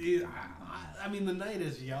rum, dude. I mean, the night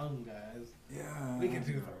is young, guys. Yeah. We can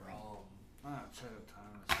do the rum. Check the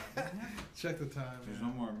time. Check the time. There's no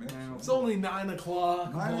more mix. It's only 9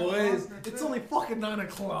 o'clock, boys. It's only fucking 9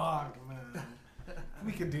 o'clock, man.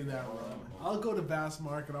 We can do that rum. I'll go to Bass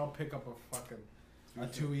Market. I'll pick up a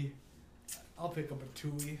 2-y. I'll pick up a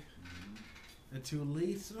Tui. Mm-hmm. A 2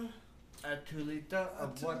 liter. A 2 liter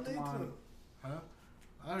of what one? Huh?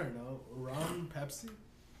 I don't know. Rum, Pepsi?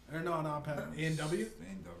 Or no, not Pepsi. A&W? A&W.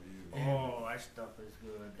 Oh, that stuff is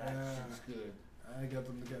good. That shit's good. I get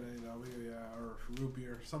them to get A&W, yeah, or root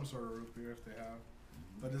beer, some sort of root beer if they have.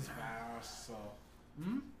 But it's fast, so.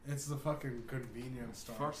 It's the fucking convenience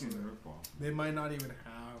store. Fucking ripoff. They might not even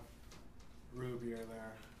have root beer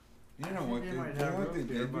there. You know what they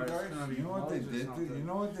did, you guys? You know what they did? You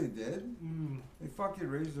know what they did? They fucking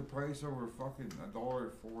raised the price over fucking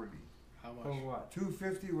 $1.40. How much? For what?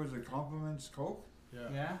 $2.50 was a compliments Coke.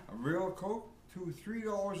 Yeah. A real Coke to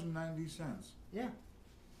 $3.90. Yeah.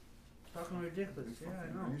 Fucking ridiculous. They Yeah,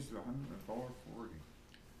 fucking I know. raised $1.40.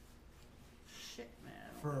 Shit, man.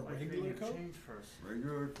 For a regular Coke? Change first.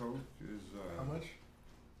 Regular Coke is how much?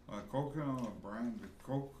 Coconut brand, the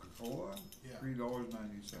Coca-Cola, Yeah.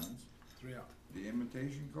 $3.90. $3. The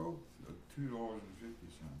imitation Coke, $2.50.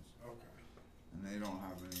 Okay. And they don't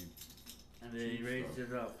have any. And they cheap raised stuff.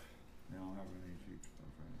 it up. They don't have any cheap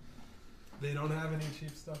stuff anymore. They don't have any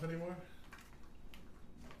cheap stuff anymore?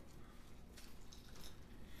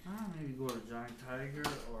 Maybe go to Giant Tiger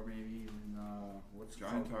or maybe even what's it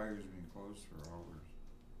Giant called? Tiger's been closed for hours.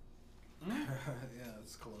 Yeah,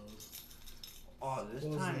 it's closed. Oh, this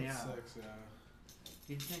Closed time, at yeah. 6, yeah.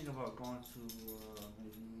 You think about going to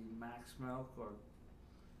maybe Max Milk or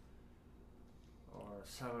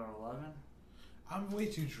 7-Eleven? I'm way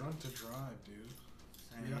too drunk to drive, dude.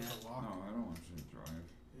 Same You have here. to walk. No, I don't want you to drive.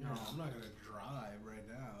 Yeah, No. I'm not gonna drive right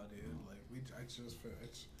now, dude. No. Like I just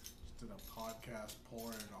did a podcast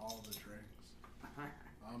pouring all the drinks.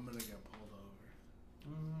 I'm gonna get pulled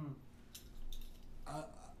over.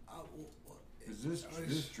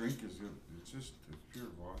 This drink is good. It's just pure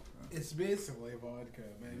vodka. It's basically vodka,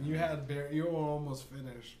 man. You were almost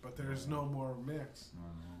finished, but there's no more mix. No.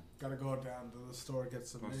 Gotta go down to the store get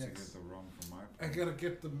some Plus to mix. get the rum from my I place gotta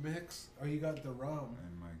get the mix. Oh, you got the rum.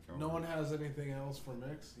 and my cover. No one has anything else for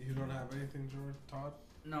mix. You don't have anything, George? Todd?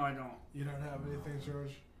 No, I don't. You don't have anything,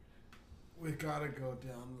 George? We gotta go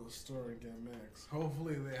down to the store and get mix.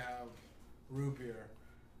 Hopefully they have root beer.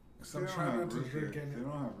 If I'm they don't trying have not to root beer, drink if any. they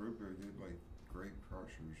don't have root beer, get like grape crush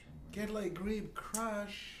or something. Get like grape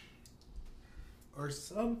crush or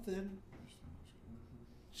something.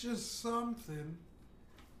 Just something.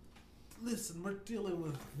 Listen, we're dealing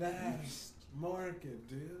with vast market,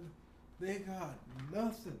 dude. They got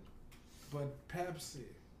nothing but Pepsi.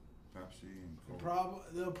 Pepsi and Coke.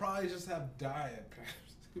 They'll probably just have Diet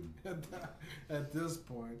Pepsi at this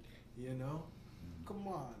point, you know? Come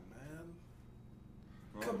on, man.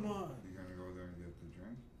 Well, Come on. You gonna go there and get the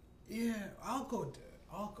drink? Yeah, I'll go there.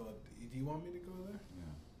 Do you want me to go there?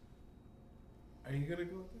 Yeah. Are you gonna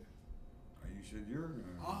go there? You said you're gonna.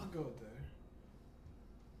 I'll go there.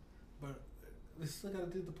 But we still gotta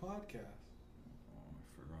do the podcast. Oh, I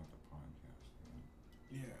forgot the podcast.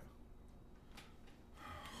 Yeah.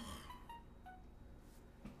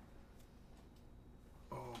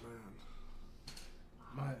 Oh man.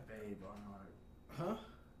 Hot babe on order. Huh?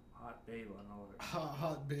 Hot babe on order.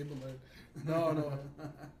 Hot babe alert. No.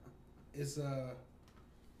 It's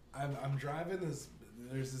I'm driving this.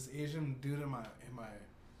 There's this Asian dude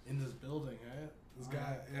in this building, right? This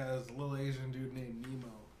guy, this little Asian dude named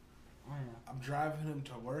Nemo. Oh yeah. I'm driving him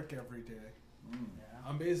to work every day. Yeah.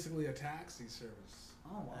 I'm basically a taxi service.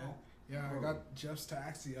 Oh wow. Yeah, I got Jeff's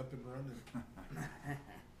taxi up and running.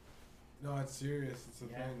 No, it's serious. It's a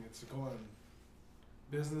thing. It's going.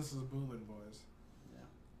 Business is booming, boys.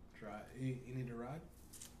 Yeah. Try. You need a ride?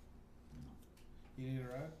 You need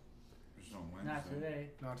a ride? It's on Wednesday. Not today.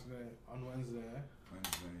 Not today. On Wednesday. Eh?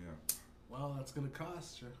 Wednesday, yeah. Well, that's gonna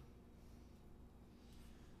cost you.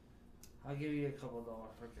 I'll give you a $2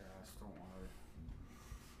 for gas. Don't worry.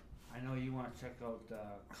 I know you want to check out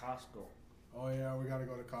Costco. Oh yeah, we gotta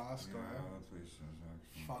go to Costco. Yeah, eh? that place is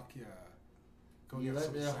excellent. Fuck yeah. Go You get let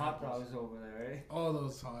some the hot samples. dogs over there, eh? Oh,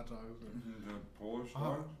 those hot dogs. Man. The Polish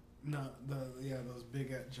dogs? No, those big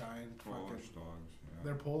giant Polish fucking. dogs, yeah.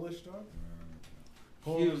 They're Polish dogs. Yeah.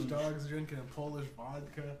 Polish Huge. dogs drinking Polish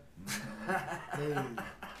vodka. Hey,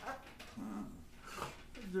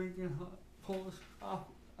 Drinking hot Polish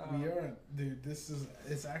coffee. we are, dude.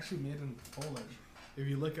 It's actually made in Polish. If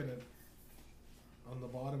you look at it, on the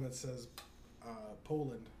bottom it says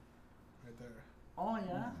Poland, right there. Oh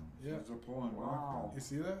yeah. Yeah. It's a Poland Wow. vodka. You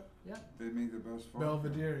see that? They make the best vodka.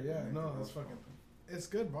 Belvedere. Yeah. They make No, the that's best fucking. vodka. It's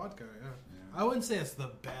good vodka. Yeah. Yeah. I wouldn't say it's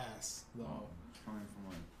the best though. Oh, it's coming from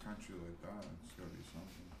a country like that. It's gotta be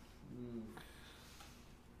something.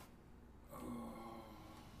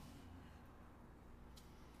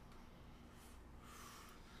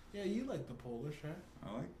 Yeah, you like the Polish, huh?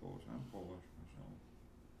 I like Polish. I'm Polish myself.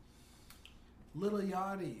 Little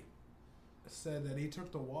Yachty said that he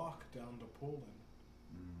took the walk down to Poland.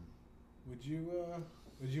 Would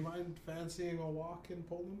you mind fancying a walk in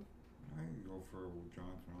Poland? I could go for a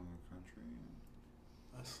jaunt around the country.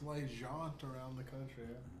 A slight jaunt around the country,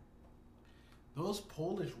 yeah. Those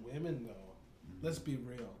Polish women, though, let's be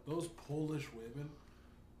real. Those Polish women,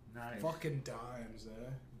 nice. Fucking dimes,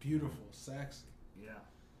 eh? Beautiful, sexy. Yeah.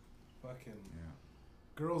 Fucking Yeah.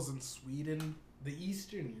 girls in Sweden, the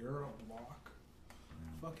Eastern Europe bloc.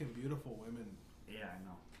 Yeah. Fucking beautiful women. Yeah, I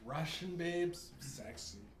know. Russian babes,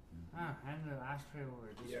 sexy. Hand the ashtray over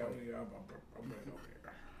this way. Yeah, I'm right over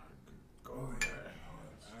here. Go ahead.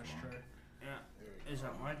 Ashtray. Yeah. Is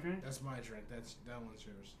that my drink? That's my drink. That one's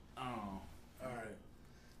yours. Oh. Alright.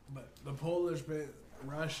 But the Polish babes,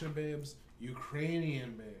 Russian babes,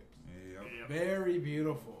 Ukrainian babes. Yep. Very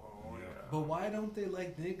beautiful. Oh, yeah. But why don't they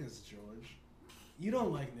like niggas, George? You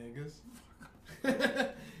don't like niggas.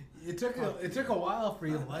 It took a while for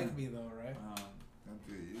you to like me though, right? Don't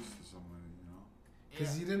get used to somebody, you know.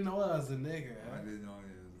 Because you didn't know I was a nigga. I didn't know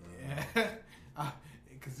you. Yeah.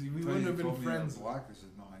 Because we wouldn't have been friends. Me black. I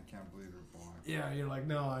said, no, I can't believe you're black. Yeah, you're like,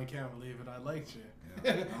 no, I can't believe it. I liked you.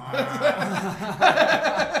 Yeah.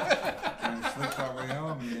 Trying to slip that way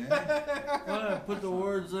on me, eh? Well, put the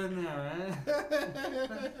words in there,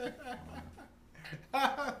 eh?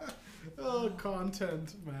 Oh,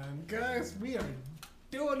 content, man. Guys, we are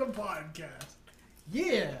doing a podcast.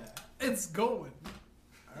 Yeah, it's going.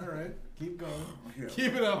 All right, keep going. Yeah.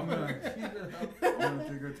 Keep it up. I'm gonna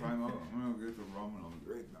take a time out. I'm gonna get the rum and I'll be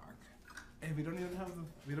right back. Hey, we don't even have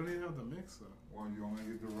the mix though. Well, you want me to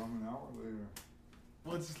get the rum an hour later?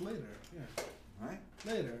 Well, it's just later. Yeah. Right?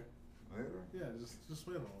 Later. Later? Yeah, just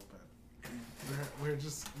wait a little bit.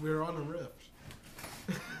 We're on a rift.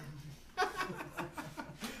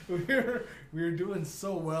 we're doing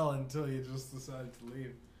so well until you just decided to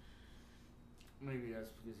leave. Maybe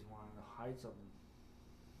that's because he wanted to hide something.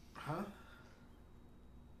 Huh?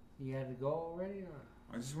 You had to go already, or?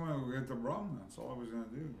 I just want to get the rum. That's all I was gonna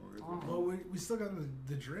do. Well, we still got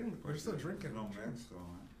the drink. We're still drinking. No mix though.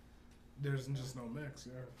 Huh? There's just no mix.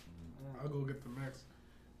 Yeah. I'll go get the mix.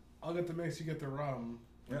 I'll get the mix. You get the rum.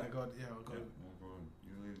 When I go. Yeah, I'll go. Yeah, we'll go.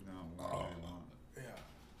 You leave now. Whatever you want. Yeah.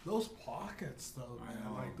 Those pockets though, man. I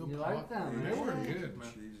know. Like the You like them, They were man. good,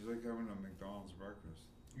 man. Cheese like having a McDonald's breakfast.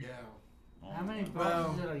 Yeah. Oh, How many man.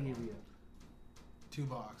 boxes did I give you? 2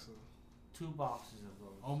 boxes. 2 boxes of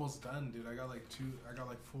those. Almost done, dude. I got like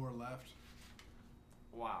 4 left.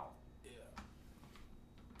 Wow. Yeah.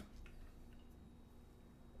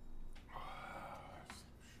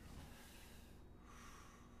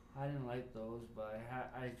 I didn't like those, but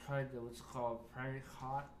I tried the what's called Frank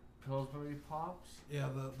Hot Pillsbury Pops. Yeah,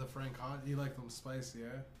 the Frank Hot. You like them spicy,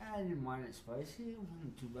 yeah? I didn't mind it spicy. It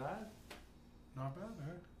wasn't too bad. Not bad,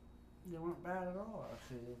 huh? They weren't bad at all,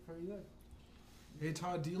 actually. They were pretty good. Hey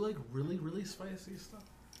Todd, do you like really, really spicy stuff?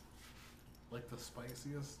 Like the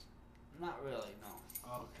spiciest? Not really, no.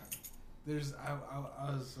 Oh, okay.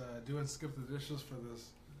 I was doing skip the dishes for this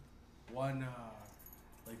one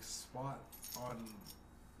like spot on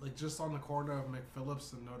like just on the corner of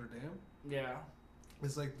McPhillips and Notre Dame. Yeah.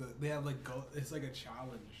 It's like they have like it's like a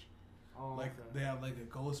challenge. Oh, like okay. they have like a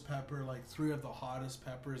ghost pepper, like 3 of the hottest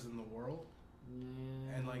peppers in the world.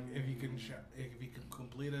 Yeah. And like if you can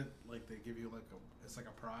complete it, like they give you like it's like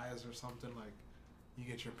a prize or something. Like you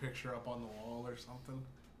get your picture up on the wall or something.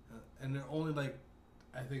 And they're only like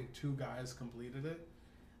I think 2 guys completed it,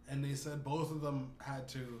 and they said both of them had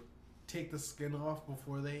to take the skin off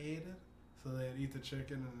before they ate it. So they'd eat the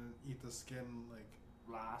chicken and then eat the skin like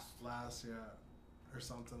last, yeah, or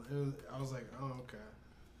something. I was like, oh okay.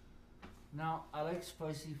 Now I like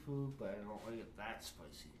spicy food, but I don't like it that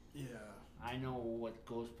spicy. Yeah. I know what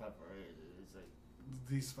ghost pepper is. It's like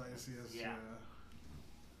The spiciest. Yeah.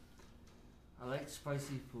 I like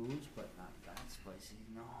spicy foods, but not that spicy.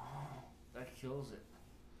 No, that kills it.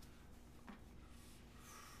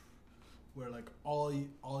 Where like all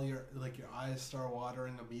your like your eyes start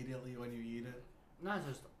watering immediately when you eat it. Not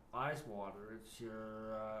just eyes water. It's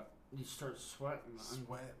your you start sweating.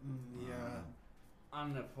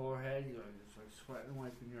 On the forehead, you're just like sweating,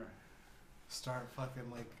 wiping your. Start fucking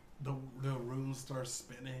like the room starts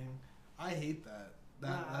spinning. I hate that.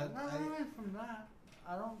 Not really from that.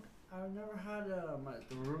 I've never had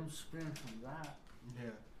the room spin from that.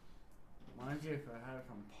 Yeah. Mind you, if I had it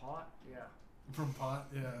from pot, yeah. From pot,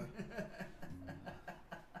 yeah.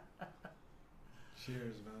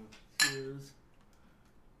 Cheers, man. Cheers.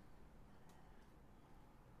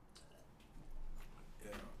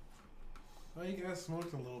 Yeah. Oh, you guys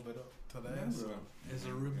smoked a little bit today. Yeah, So is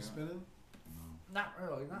the room spinning? No. Not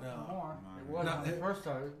really, not anymore. No. It was when we first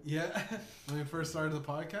started. Yeah, when we first started the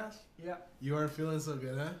podcast. Yeah. You weren't feeling so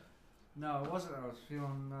good, huh? No, it wasn't. I was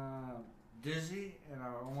feeling dizzy, and I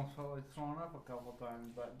almost felt like throwing up a couple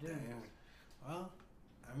times, but didn't. Damn. Well,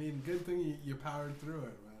 I mean, good thing you powered through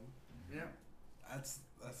it, man. Yeah. That's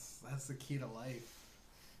the key to life.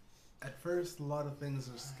 At first, a lot of things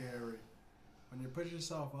are scary. When you put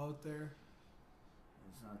yourself out there,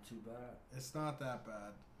 It's not too bad. it's not that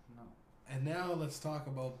bad. No. And now let's talk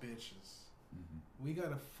about bitches. Mm-hmm. We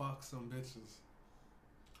gotta fuck some bitches.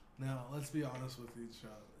 Now, let's be honest with each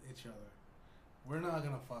other. We're not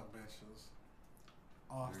gonna fuck bitches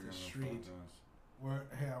off You're the gonna street. fuck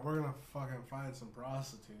us. We're gonna fucking find some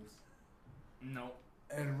prostitutes. No.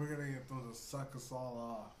 And we're gonna get them to suck us all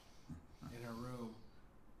off in a room.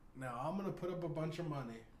 Now, I'm gonna put up a bunch of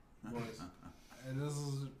money, boys. And this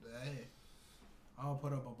is, hey, I'll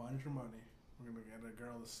put up a bunch of money. We're gonna get a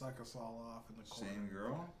girl to suck us all off in the corner. Same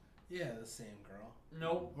girl? Yeah, the same girl.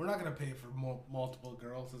 Nope. We're not gonna pay for multiple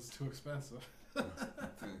girls. It's too expensive.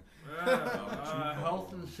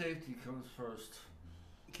 Health and safety comes first.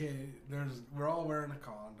 Okay, we're all wearing a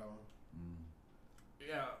condom. Mm.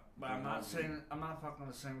 Yeah, but I'm not fucking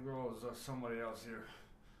the same girl as somebody else here.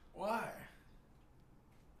 Why?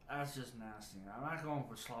 That's just nasty. I'm not going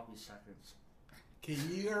for sloppy seconds. Okay,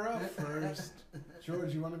 you're up first.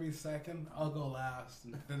 George, you want to be second? I'll go last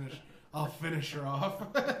and finish. I'll finish her off.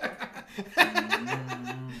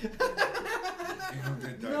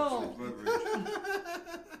 No.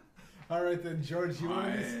 All right then, George. You want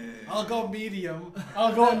to be? I'll go medium.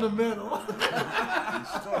 I'll go in the middle. You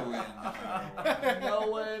still win.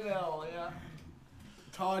 No way, no. Yeah.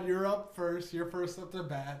 Todd, you're up first. You're first up to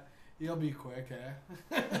bat. You'll be quick,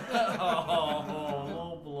 eh? Oh,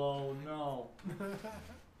 low blow, no.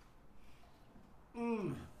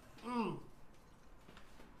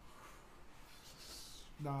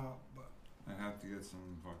 Nah, but I have to get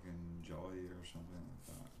some fucking jelly or something like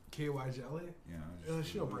that. KY jelly? Yeah.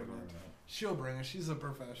 She'll bring it. She'll bring it. She's a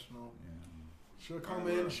professional. Yeah. She'll come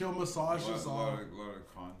in. She'll massage us all. A lot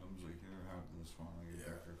of condoms. Like here, have this one. Like a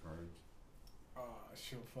deck of cards.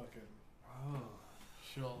 She'll fucking. Oh.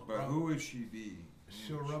 She'll. But who would she be?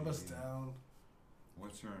 She'll rub us down.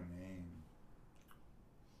 What's her name?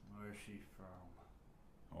 Where is she from?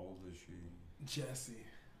 How old is she? Jessie.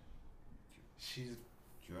 She's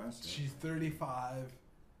Jessie. She's 35.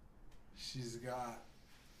 She's got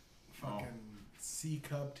fucking C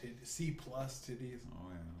cup C plus titties. Oh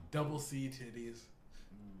yeah. Double C titties.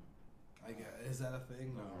 I guess is that a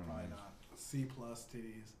thing? No, probably not. C plus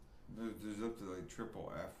titties. There's up to like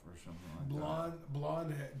triple F or something like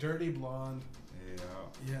Blonde, dirty blonde. that.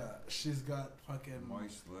 Yeah. Yeah, she's got fucking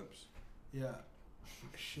Moist lips. Yeah,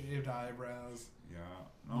 shaved eyebrows.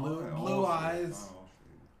 Yeah. Blue eyes.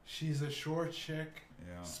 She's a short chick.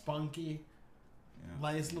 Yeah. Spunky. Yeah.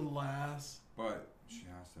 Nice little ass. But she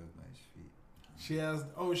has to have nice feet. She has.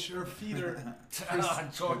 Oh, her feet are.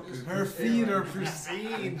 George's Her feet are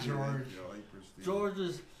pristine, George.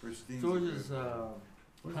 George's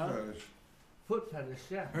Foot Huh? fetish. foot fetish,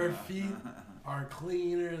 yeah. Her feet are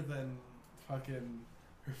cleaner than fucking.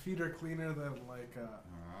 Her feet are cleaner than like. Her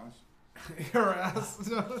ass? Her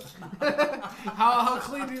ass. How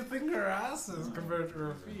clean do you think her ass is compared to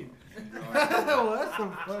her feet? What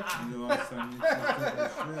the fuck? The last time you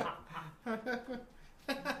took a shit.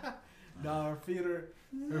 No, her feet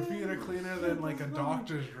are cleaner than like a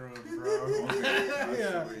doctor's room, bro. Okay, that's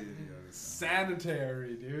Yeah. the way you gotta go.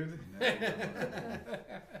 Sanitary, dude.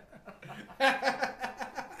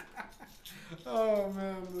 Oh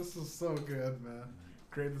man, this is so good, man.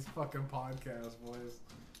 Greatest fucking podcast, boys.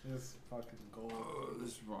 This fucking gold. Oh,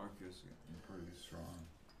 this rock is getting pretty strong.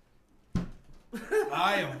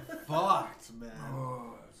 I am fucked, man.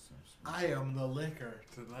 Oh, that's so smooth. I am the liquor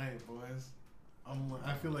tonight, boys.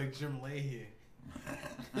 I feel like Jim Leahy.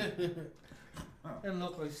 And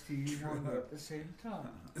look like Stevie Wonder at the same time.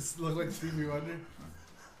 This look like Stevie Wonder.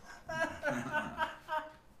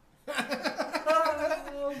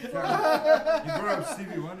 You brought up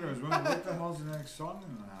Stevie Wonder. I was wondering what the hell's the next song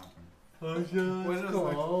gonna happen. What is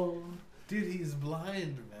it? Dude, he's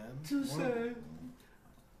blind, man. To say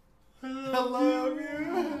I love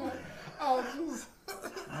you. I'll just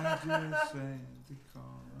I just say to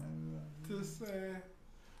call. to say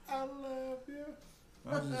I love you.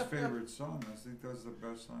 That was his favorite song. I think that was the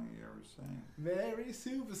best song he ever sang. Very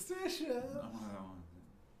superstitious.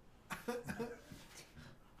 No,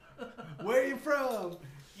 Where you from?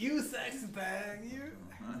 You sexy thing, you.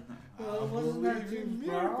 I wasn't that believe in James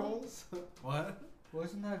Brown? miracles. What?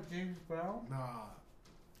 Wasn't that James Brown? Nah.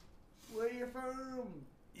 Where you from?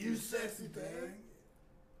 You sexy thing.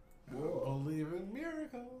 Whoa. Believe in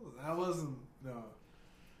miracles. That wasn't, no.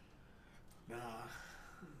 Nah.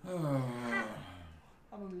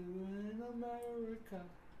 I'm living in America.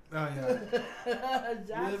 Oh,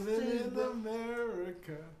 yeah. Living in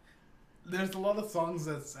America. There's a lot of songs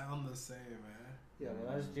that sound the same, man. Yeah,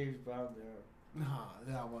 well, that's James Brown there. Nah,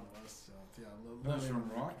 that one was. Yeah, that's from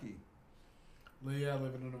Rocky. Yeah,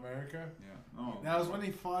 Living in America. Yeah. No. That was when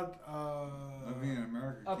he fought. Living in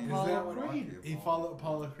America. Apollo Creed. He fought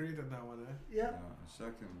Apollo Creed in that one, eh? Yeah.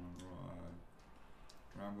 Second one,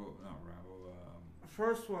 Rambo. Not Rambo.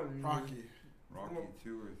 First one. Rocky. Rocky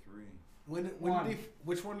 2 or 3. When did he?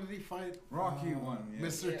 Which one did he fight? Rocky 1. Yeah.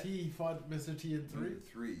 Mr. T. He fought Mr. T in 3.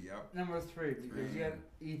 3. Yep. Number 3 because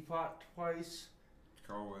he fought twice.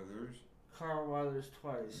 Carl Weathers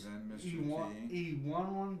twice. And then Mr. T. He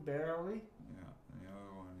won one barely. Yeah, and the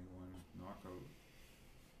other one he won knockout.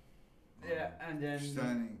 Yeah, and then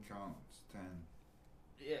standing counts 10.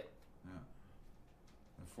 Yeah. Yeah.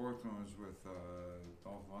 The fourth one was with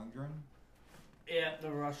Dolph Lundgren. Yeah,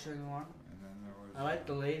 the Russian one. And then there was. I like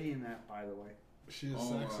the lady in that, by the way. She is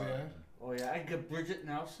sexy, yeah. Oh yeah, I get Bridget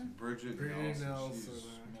Nelson. Bridget Nelson.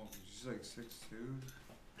 She's like 6'2".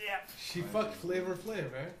 Yeah. She fucked Flavor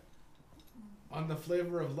Flav, eh? On the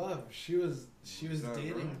Flavor of Love, she was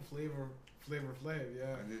dating Flavor Flav,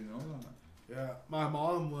 yeah. I didn't know that. Yeah, my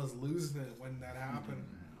mom was losing it when that happened.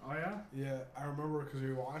 Oh yeah. Yeah, I remember because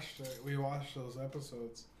we watched it. We watched those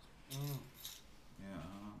episodes. Yeah.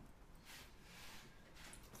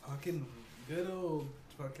 Fucking good old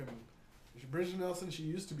fucking Bridget Nelson. She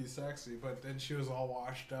used to be sexy, but then she was all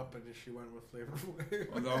washed up, and she went with Flavor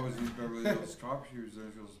Flav. Well, that was in Beverly Hills Cop. She was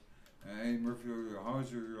there. She goes, "Hey Murphy,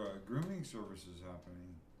 how's your grooming services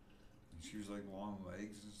happening?" And she was like long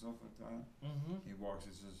legs and stuff like that. Mm-hmm. He walks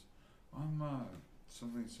and says, "I'm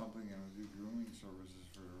something, and I do grooming services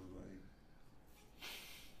for her leg."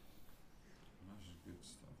 That's just good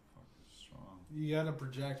stuff. Fuck, it's strong. You gotta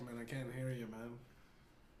project, man. I can't hear you, man.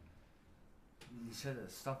 You said that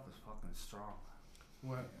stuff was fucking strong.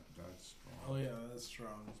 What? Yeah, that's strong. Oh yeah, that's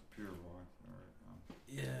strong. It's pure vodka right now.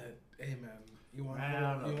 Yeah, hey man, you want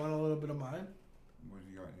a little bit of mine? What do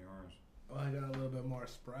you got in yours? Oh, I got a little bit more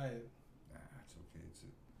Sprite. Nah, it's okay.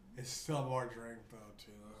 It's still more drink though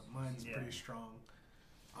too. Mine's pretty strong.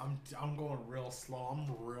 I'm going real slow. I'm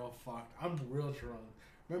real fucked. I'm real drunk.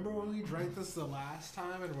 Remember when we drank this the last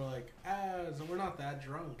time and we're like, so we're not that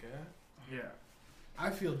drunk, eh? Yeah. I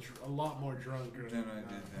feel a lot more drunker than I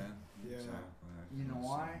did then. Yeah. Exactly. You know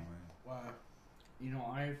why? Why? You know,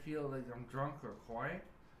 I feel like I'm drunk or quiet.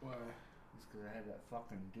 Why? It's because I had that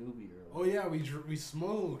fucking doobie earlier. Oh yeah, we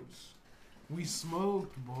smoked. We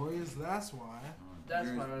smoked, boys. That's why. That's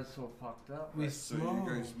why I was so fucked up. So you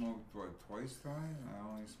guys smoked what, twice tonight? I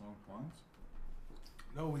only smoked once.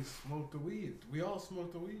 No, we smoked the weed. We all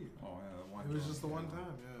smoked the weed. Oh yeah, the one. It was just the one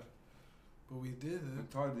time, yeah. But we did it.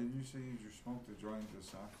 But Todd, did you say you just smoked a joint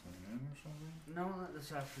this afternoon or something? No, not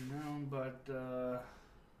this afternoon, but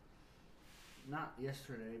not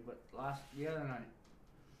yesterday, but the other night.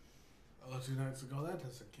 Oh, 2 nights ago. That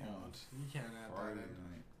doesn't count. You can't add Friday that in.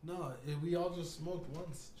 night. No, we all just smoked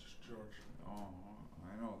once, George. Oh,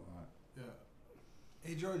 I know that. Yeah.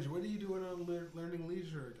 Hey, George, what are you doing on Learning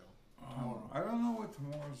Leisure ago? Tomorrow? I don't know what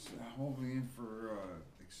tomorrow's holding in for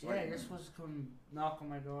excitement. Yeah, you're supposed to come knock on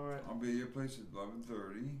my door at... I'll be at your place at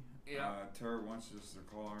 11:30. Yeah. Tara wants us to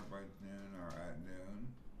call her by noon or at noon.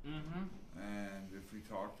 Mm-hmm. And if we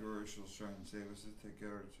talk to her, she'll try and save us a ticket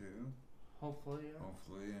or two. Hopefully, yeah.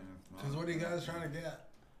 Hopefully, and if not... Because what are you guys trying to get?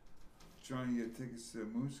 Trying to get tickets to the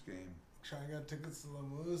Moose game. Trying to get tickets to the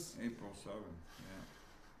Moose? April 7th,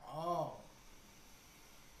 yeah. Oh.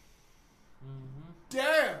 Mm-hmm.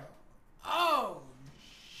 Damn! Oh,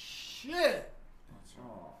 shit! That's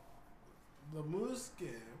right. The Moose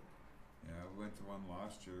game. Yeah, we went to one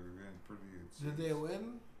last year. We had pretty good seats. Did they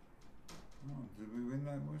win? No, did we win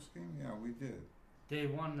that Moose game? Yeah, we did. They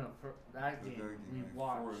won that game. We like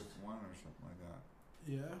watched. 4-1 or something like that.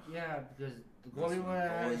 Yeah. Yeah, because the goalie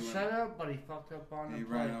had a shutout, but he fucked up on the play. He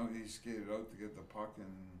ran out, he skated out to get the puck, and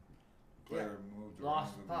the player moved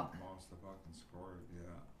lost around the puck. Lost the puck and scored,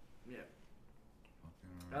 yeah. Yeah.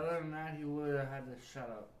 Fucking Other than that, he would have had to shut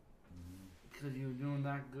up. Mm-hmm. Because he was doing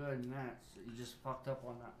that good, and he just fucked up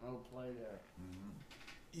on that little play there. Mm-hmm.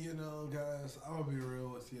 You know, guys, I'm gonna be real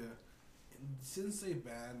with you. Since they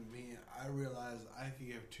banned me, I realized I could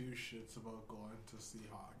give 2 shits about going to see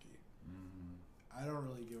hockey. Mm-hmm. I don't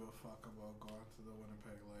really give a fuck about going to the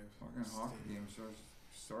Winnipeg Life. Fucking hockey Stadium. games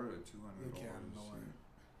started at $200.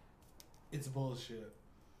 It's bullshit.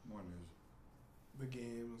 What is? The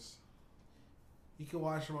games. You can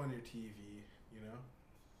watch them on your TV, you know?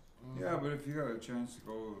 Yeah, but if you got a chance to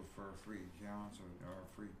go for a free accounts or a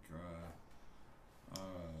free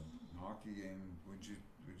hockey game, would you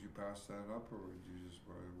pass that up, or would you just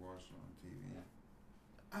rather watch it on TV?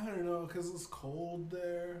 I don't know, because it's cold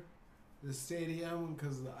there. The stadium,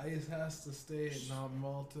 because the ice has to stay not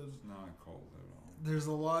melted. It's not cold at all. There's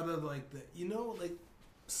a lot of like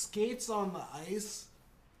skates on the ice,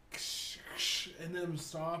 and then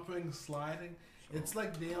stopping, sliding. So it's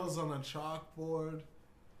like nails on a chalkboard.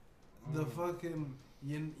 The fucking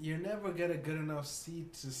you never get a good enough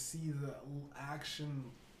seat to see the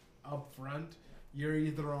action up front. You're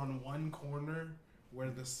either on one corner where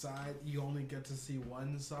the side you only get to see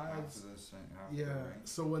one side.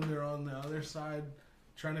 So when they're on the other side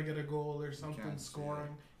trying to get a goal or something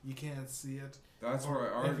scoring, you can't see it. That's why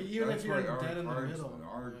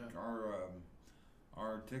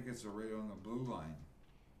our tickets are right on the blue line.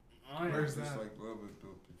 Oh, yeah. Where's just that? like a little bit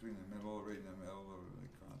between the middle, right in the middle of the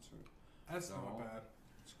concert. That's not bad.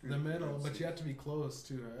 It's good. The middle, but you have to be close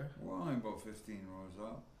too, eh? Well, I'm about 15 rows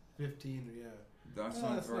up. 15, yeah. That's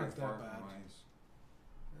not very far from ice.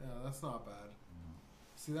 Yeah, that's not bad.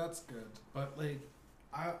 See, that's good. But like,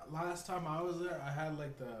 last time I was there, I had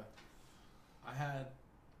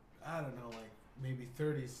I don't know, like maybe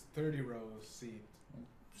 30 rows seat.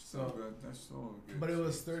 Still good. That's still good. But it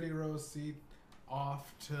was 30 rows seat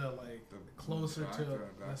off to like closer to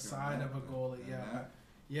the side of a goalie.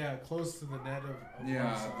 Yeah, close to the net of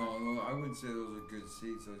yeah, no, I wouldn't say those are good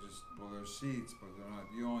seats. They're seats, but they're not.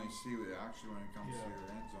 You only see it actually when it comes to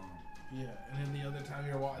your end zone. Yeah, and then the other time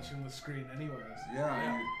you're watching the screen anyways.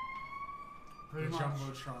 Yeah. Pretty much.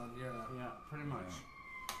 Jumbotron, Yeah, pretty much.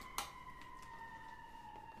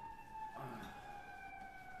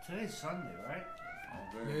 Today's Sunday, right? All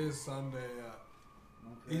day. It is Sunday, yeah.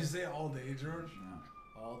 Okay. You say all day, George?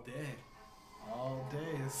 Yeah. All day. All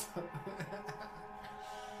day.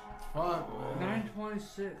 Fuck, man.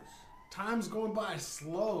 9:26. Time's going by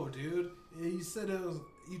slow, dude. You said it was.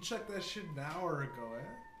 You checked that shit an hour ago, eh?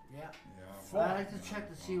 Yeah. Yeah. I like to check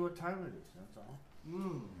to see what time it is. That's all.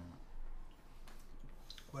 Yeah.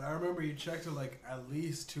 But I remember you checked it like at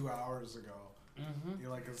least 2 hours ago. Mm-hmm.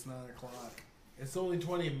 You're like, it's 9 o'clock. It's only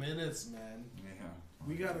 20 minutes, man. Yeah.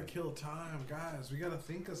 We gotta kill time, guys. We gotta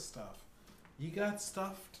think of stuff. You got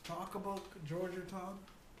stuff to talk about, George or Todd?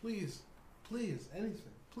 Please,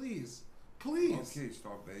 anything. Please. Okay,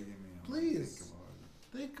 stop begging me. Please.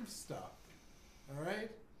 Think of stuff. All right?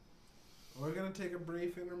 We're going to take a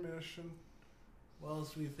brief intermission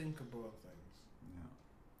whilst we think about things. Yeah.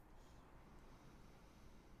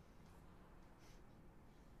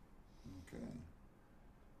 Okay.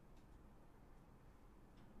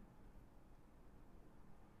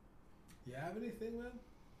 You have anything, man?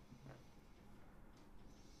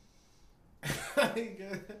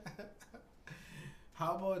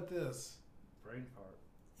 How about this? Brain fart.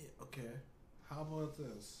 Yeah, okay. How about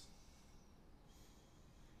this?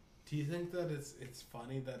 Do you think that it's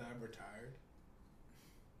funny that I'm retired?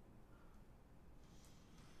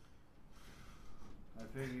 I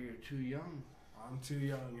figure you're too young. I'm too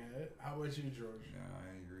young, eh? How about you, George? Yeah,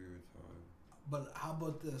 I agree with Todd. But how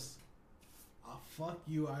about this? Fuck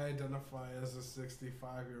you, I identify as a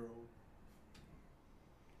 65-year-old.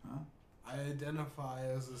 Huh? I identify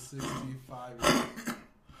as a 65-year-old.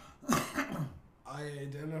 I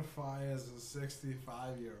identify as a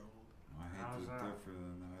 65-year-old. I hate to differ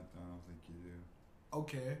than that. I don't think you do.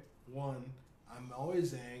 Okay. 1, I'm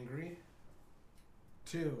always angry.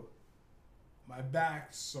 2, my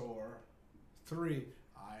back's sore. 3,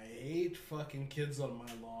 I hate fucking kids on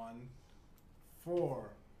my lawn.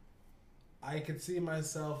 4, I could see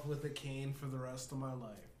myself with a cane for the rest of my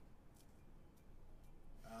life.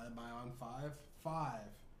 Am I on 5? 5,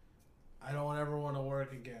 I don't ever want to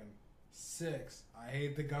work again. 6, I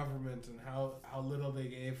hate the government and how little they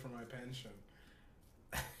gave for my pension.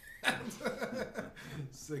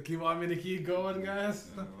 So, you want me to keep going, guys?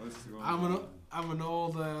 Yeah, let's go on. I'm an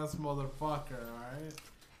old ass motherfucker, alright?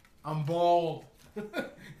 I'm bald.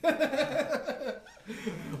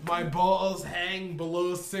 My balls hang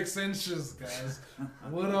below 6 inches, guys.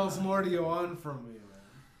 What else more do you want from me,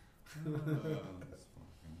 man? That's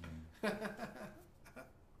fucking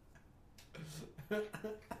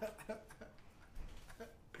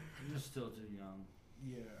You're still too young.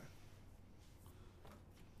 Yeah.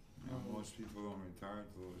 most people don't retire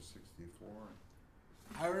until they're 64.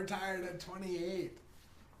 I retired at 28.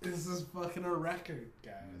 This is fucking a record,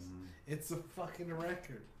 guys. Mm-hmm. It's a fucking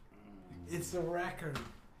record. Mm-hmm. It's a record.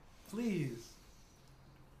 Please.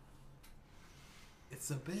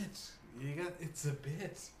 It's a bit. It's a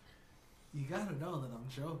bit. You gotta know that I'm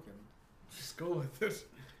joking. Just go with it.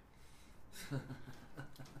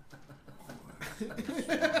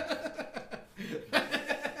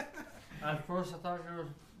 At first I thought you were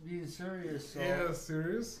being serious. So. Yeah,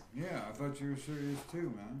 serious? Yeah, I thought you were serious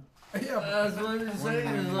too, man. Yeah, that's what you're saying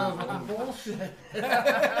is fucking bullshit.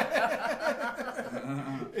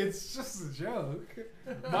 It's just a joke.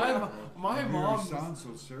 My mom sounds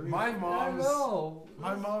so serious. My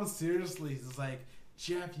mom seriously is like,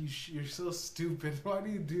 Jeff, you're so stupid. Why do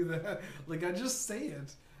you do that? Like, I just say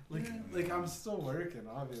it. Like I'm still working,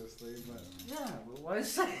 obviously, but yeah, but why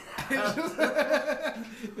say that?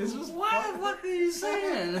 It's just why the fuck are you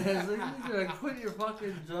saying? It's like you're gonna quit your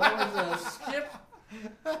fucking job as a skip.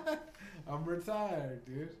 I'm retired,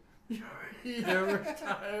 dude. You're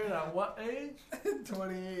retired at what age?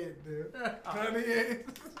 28, dude. 28.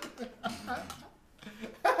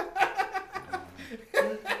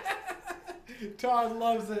 Todd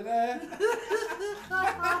loves it, eh?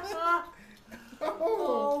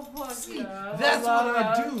 Oh, fuck yeah. That's what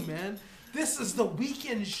I do, man. This is the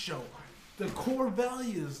weekend show. The core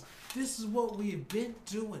values. This is what we've been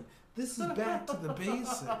doing. This is back to the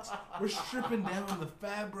basics. We're stripping down the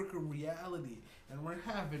fabric of reality, and we're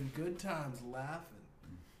having good times laughing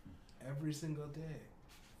every single day.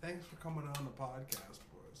 Thanks for coming on the podcast,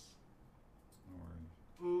 boys. No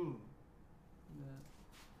worries.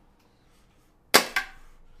 Yeah.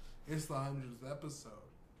 It's the 100th episode.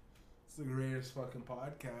 It's the greatest fucking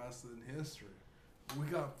podcast in history. We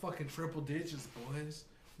got fucking triple digits, boys.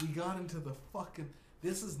 We got into the fucking...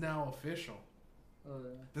 This is now official. Oh,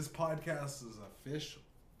 yeah. This podcast is official.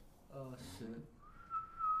 Oh, shit.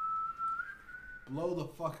 Blow the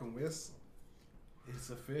fucking whistle. It's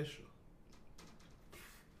official.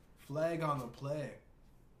 Flag on the play.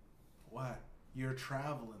 What? You're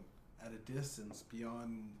traveling at a distance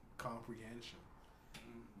beyond comprehension.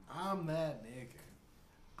 I'm that nigga.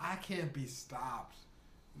 I can't be stopped.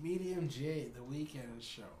 Mediumjay, the weekend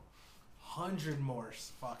show. 100 more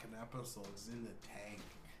fucking episodes in the tank.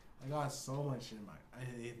 I got so much in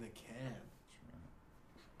the can.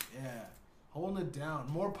 That's right. Yeah, holding it down.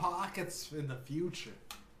 More pockets in the future.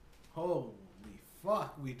 Holy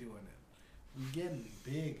fuck, we doing it. We getting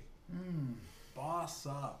big. Boss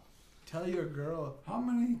up. Tell your girl. How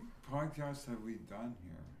many podcasts have we done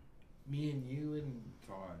here? Me and you and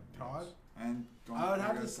Todd. Yes. And I would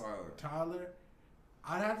have to Tyler.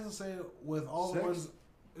 I'd have to say with all the ones,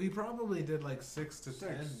 we probably did like 6 to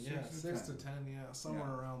 10. Yeah, 6 to 10. Yeah, somewhere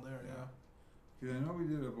around there. Yeah. Because I know we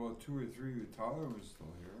did about 2 or 3 with Tyler was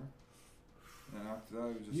still here. And after that,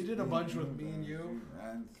 it was just you did a bunch with me and you.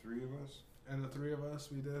 And 3 of us. And the 3 of us,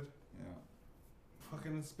 we did. Yeah.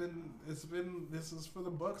 Fucking, it's been. This is for the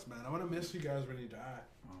books, man. I'm gonna miss you guys when you die.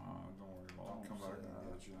 Don't worry about it. I'll come back and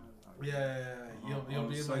get you. Yeah. You'll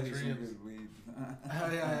be in my dreams.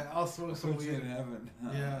 Yeah, I'll smoke some weed in heaven.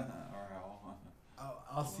 Yeah. Or hell.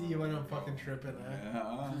 I'll see you when I'm fucking tripping.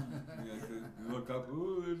 Yeah. You look up.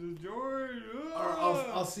 Ooh, there's a George. Or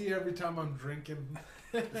I'll see you every time I'm drinking.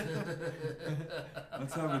 Let's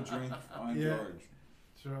have a drink on George.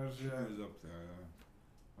 George, yeah. He was up there.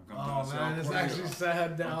 Oh man, it's actually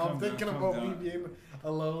sad now. I'm thinking about me being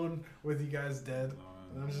alone with you guys dead.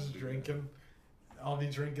 And I'm just drinking. I'll be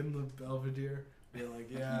drinking the Belvedere. Be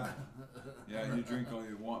like, yeah. Yeah, you drink all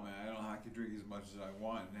you want, man. I don't have to drink as much as I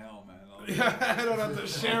want now, man. Yeah, I don't have to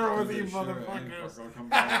share with you, motherfuckers. I'll come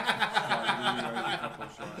back. A couple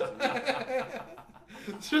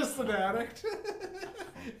shots. Just an addict.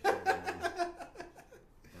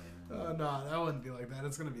 No, that wouldn't be like that.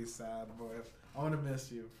 It's gonna be sad, boys. I want to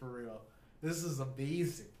miss you for real. This is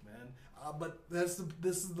amazing, man. But this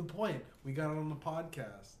is the point. We got it on the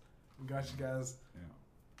podcast. We got you guys.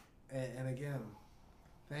 Yeah. And again,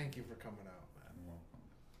 thank you for coming out, man. You're welcome.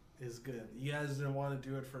 It's good. You guys didn't want to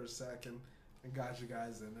do it for a second. And got you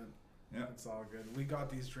guys in it. Yeah. It's all good. We got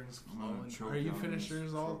these drinks flowing. Are you finished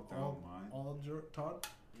yours all Todd?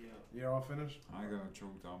 Yeah. You're all finished? I got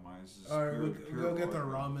choked on mine. All right, we'll go get the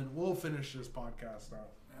ramen. We'll finish this podcast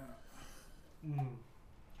out. Yeah.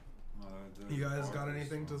 You guys got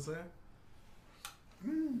anything to say?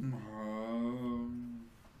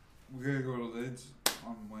 We're gonna go to Lids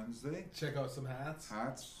on Wednesday. Check out some hats.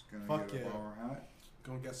 Gonna get a Bauer hat.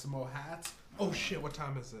 Gonna get some more hats. Oh shit! What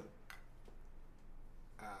time is it?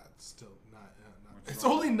 It's still not. It's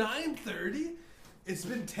only 9:30. It's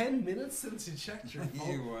been 10 minutes since you checked your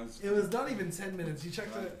phone. It was not even 10 minutes. You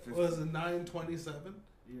checked it. Was it 9:27?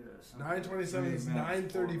 Yes. 9:27 is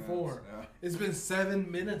 9:34. Yeah. It's been 7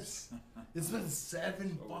 minutes. It's been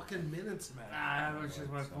 7 fucking minutes, man. I haven't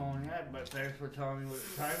checked my phone yet, but thanks for telling me what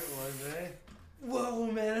time it was, eh? Whoa,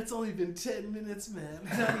 man, it's It's only been 10 minutes, man.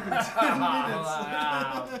 Not even 10 minutes.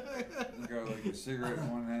 You got like a cigarette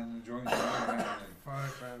in one hand and a joint in the other hand.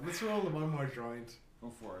 Fuck, man. Let's roll one more joint. Go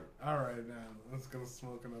for it. All right, man. Let's go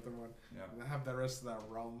smoke another one. Yeah. And have the rest of that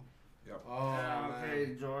rum. Yep. Oh, yeah, okay,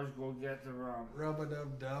 man. George, go get the rum.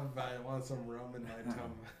 Rub-a-dub-dub. I want some rum in my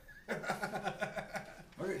tum.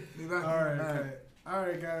 Okay, be back. All right, okay. All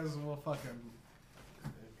right, guys. We'll fucking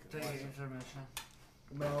Take intermission.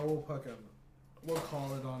 No, we'll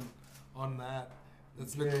call it on that.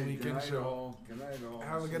 It's been the weekend good night, show. all. Good night, all.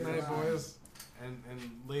 Have a good night, boys and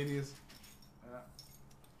ladies.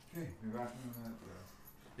 Okay, be back in a minute.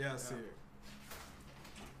 Yeah, see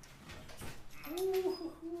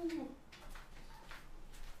you.